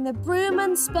using the broom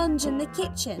and sponge in the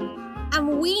kitchen,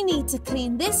 and we need to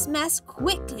clean this mess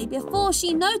quickly before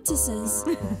she notices.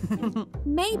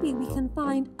 Maybe we can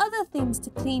find other things to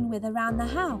clean with around the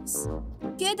house.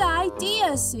 Good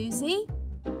idea, Susie.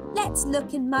 Let's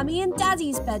look in Mummy and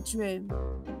Daddy's bedroom.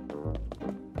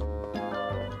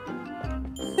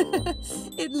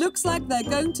 It looks like they're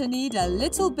going to need a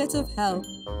little bit of help.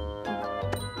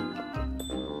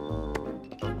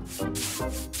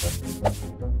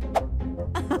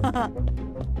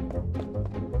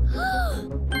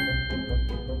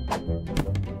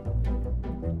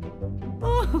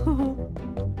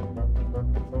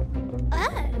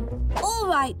 All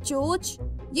right, George.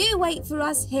 You wait for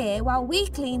us here while we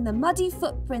clean the muddy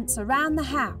footprints around the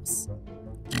house.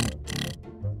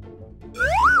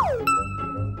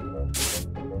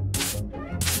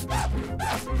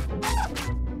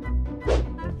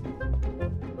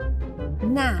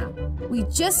 Now, we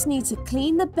just need to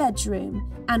clean the bedroom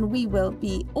and we will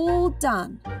be all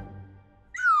done.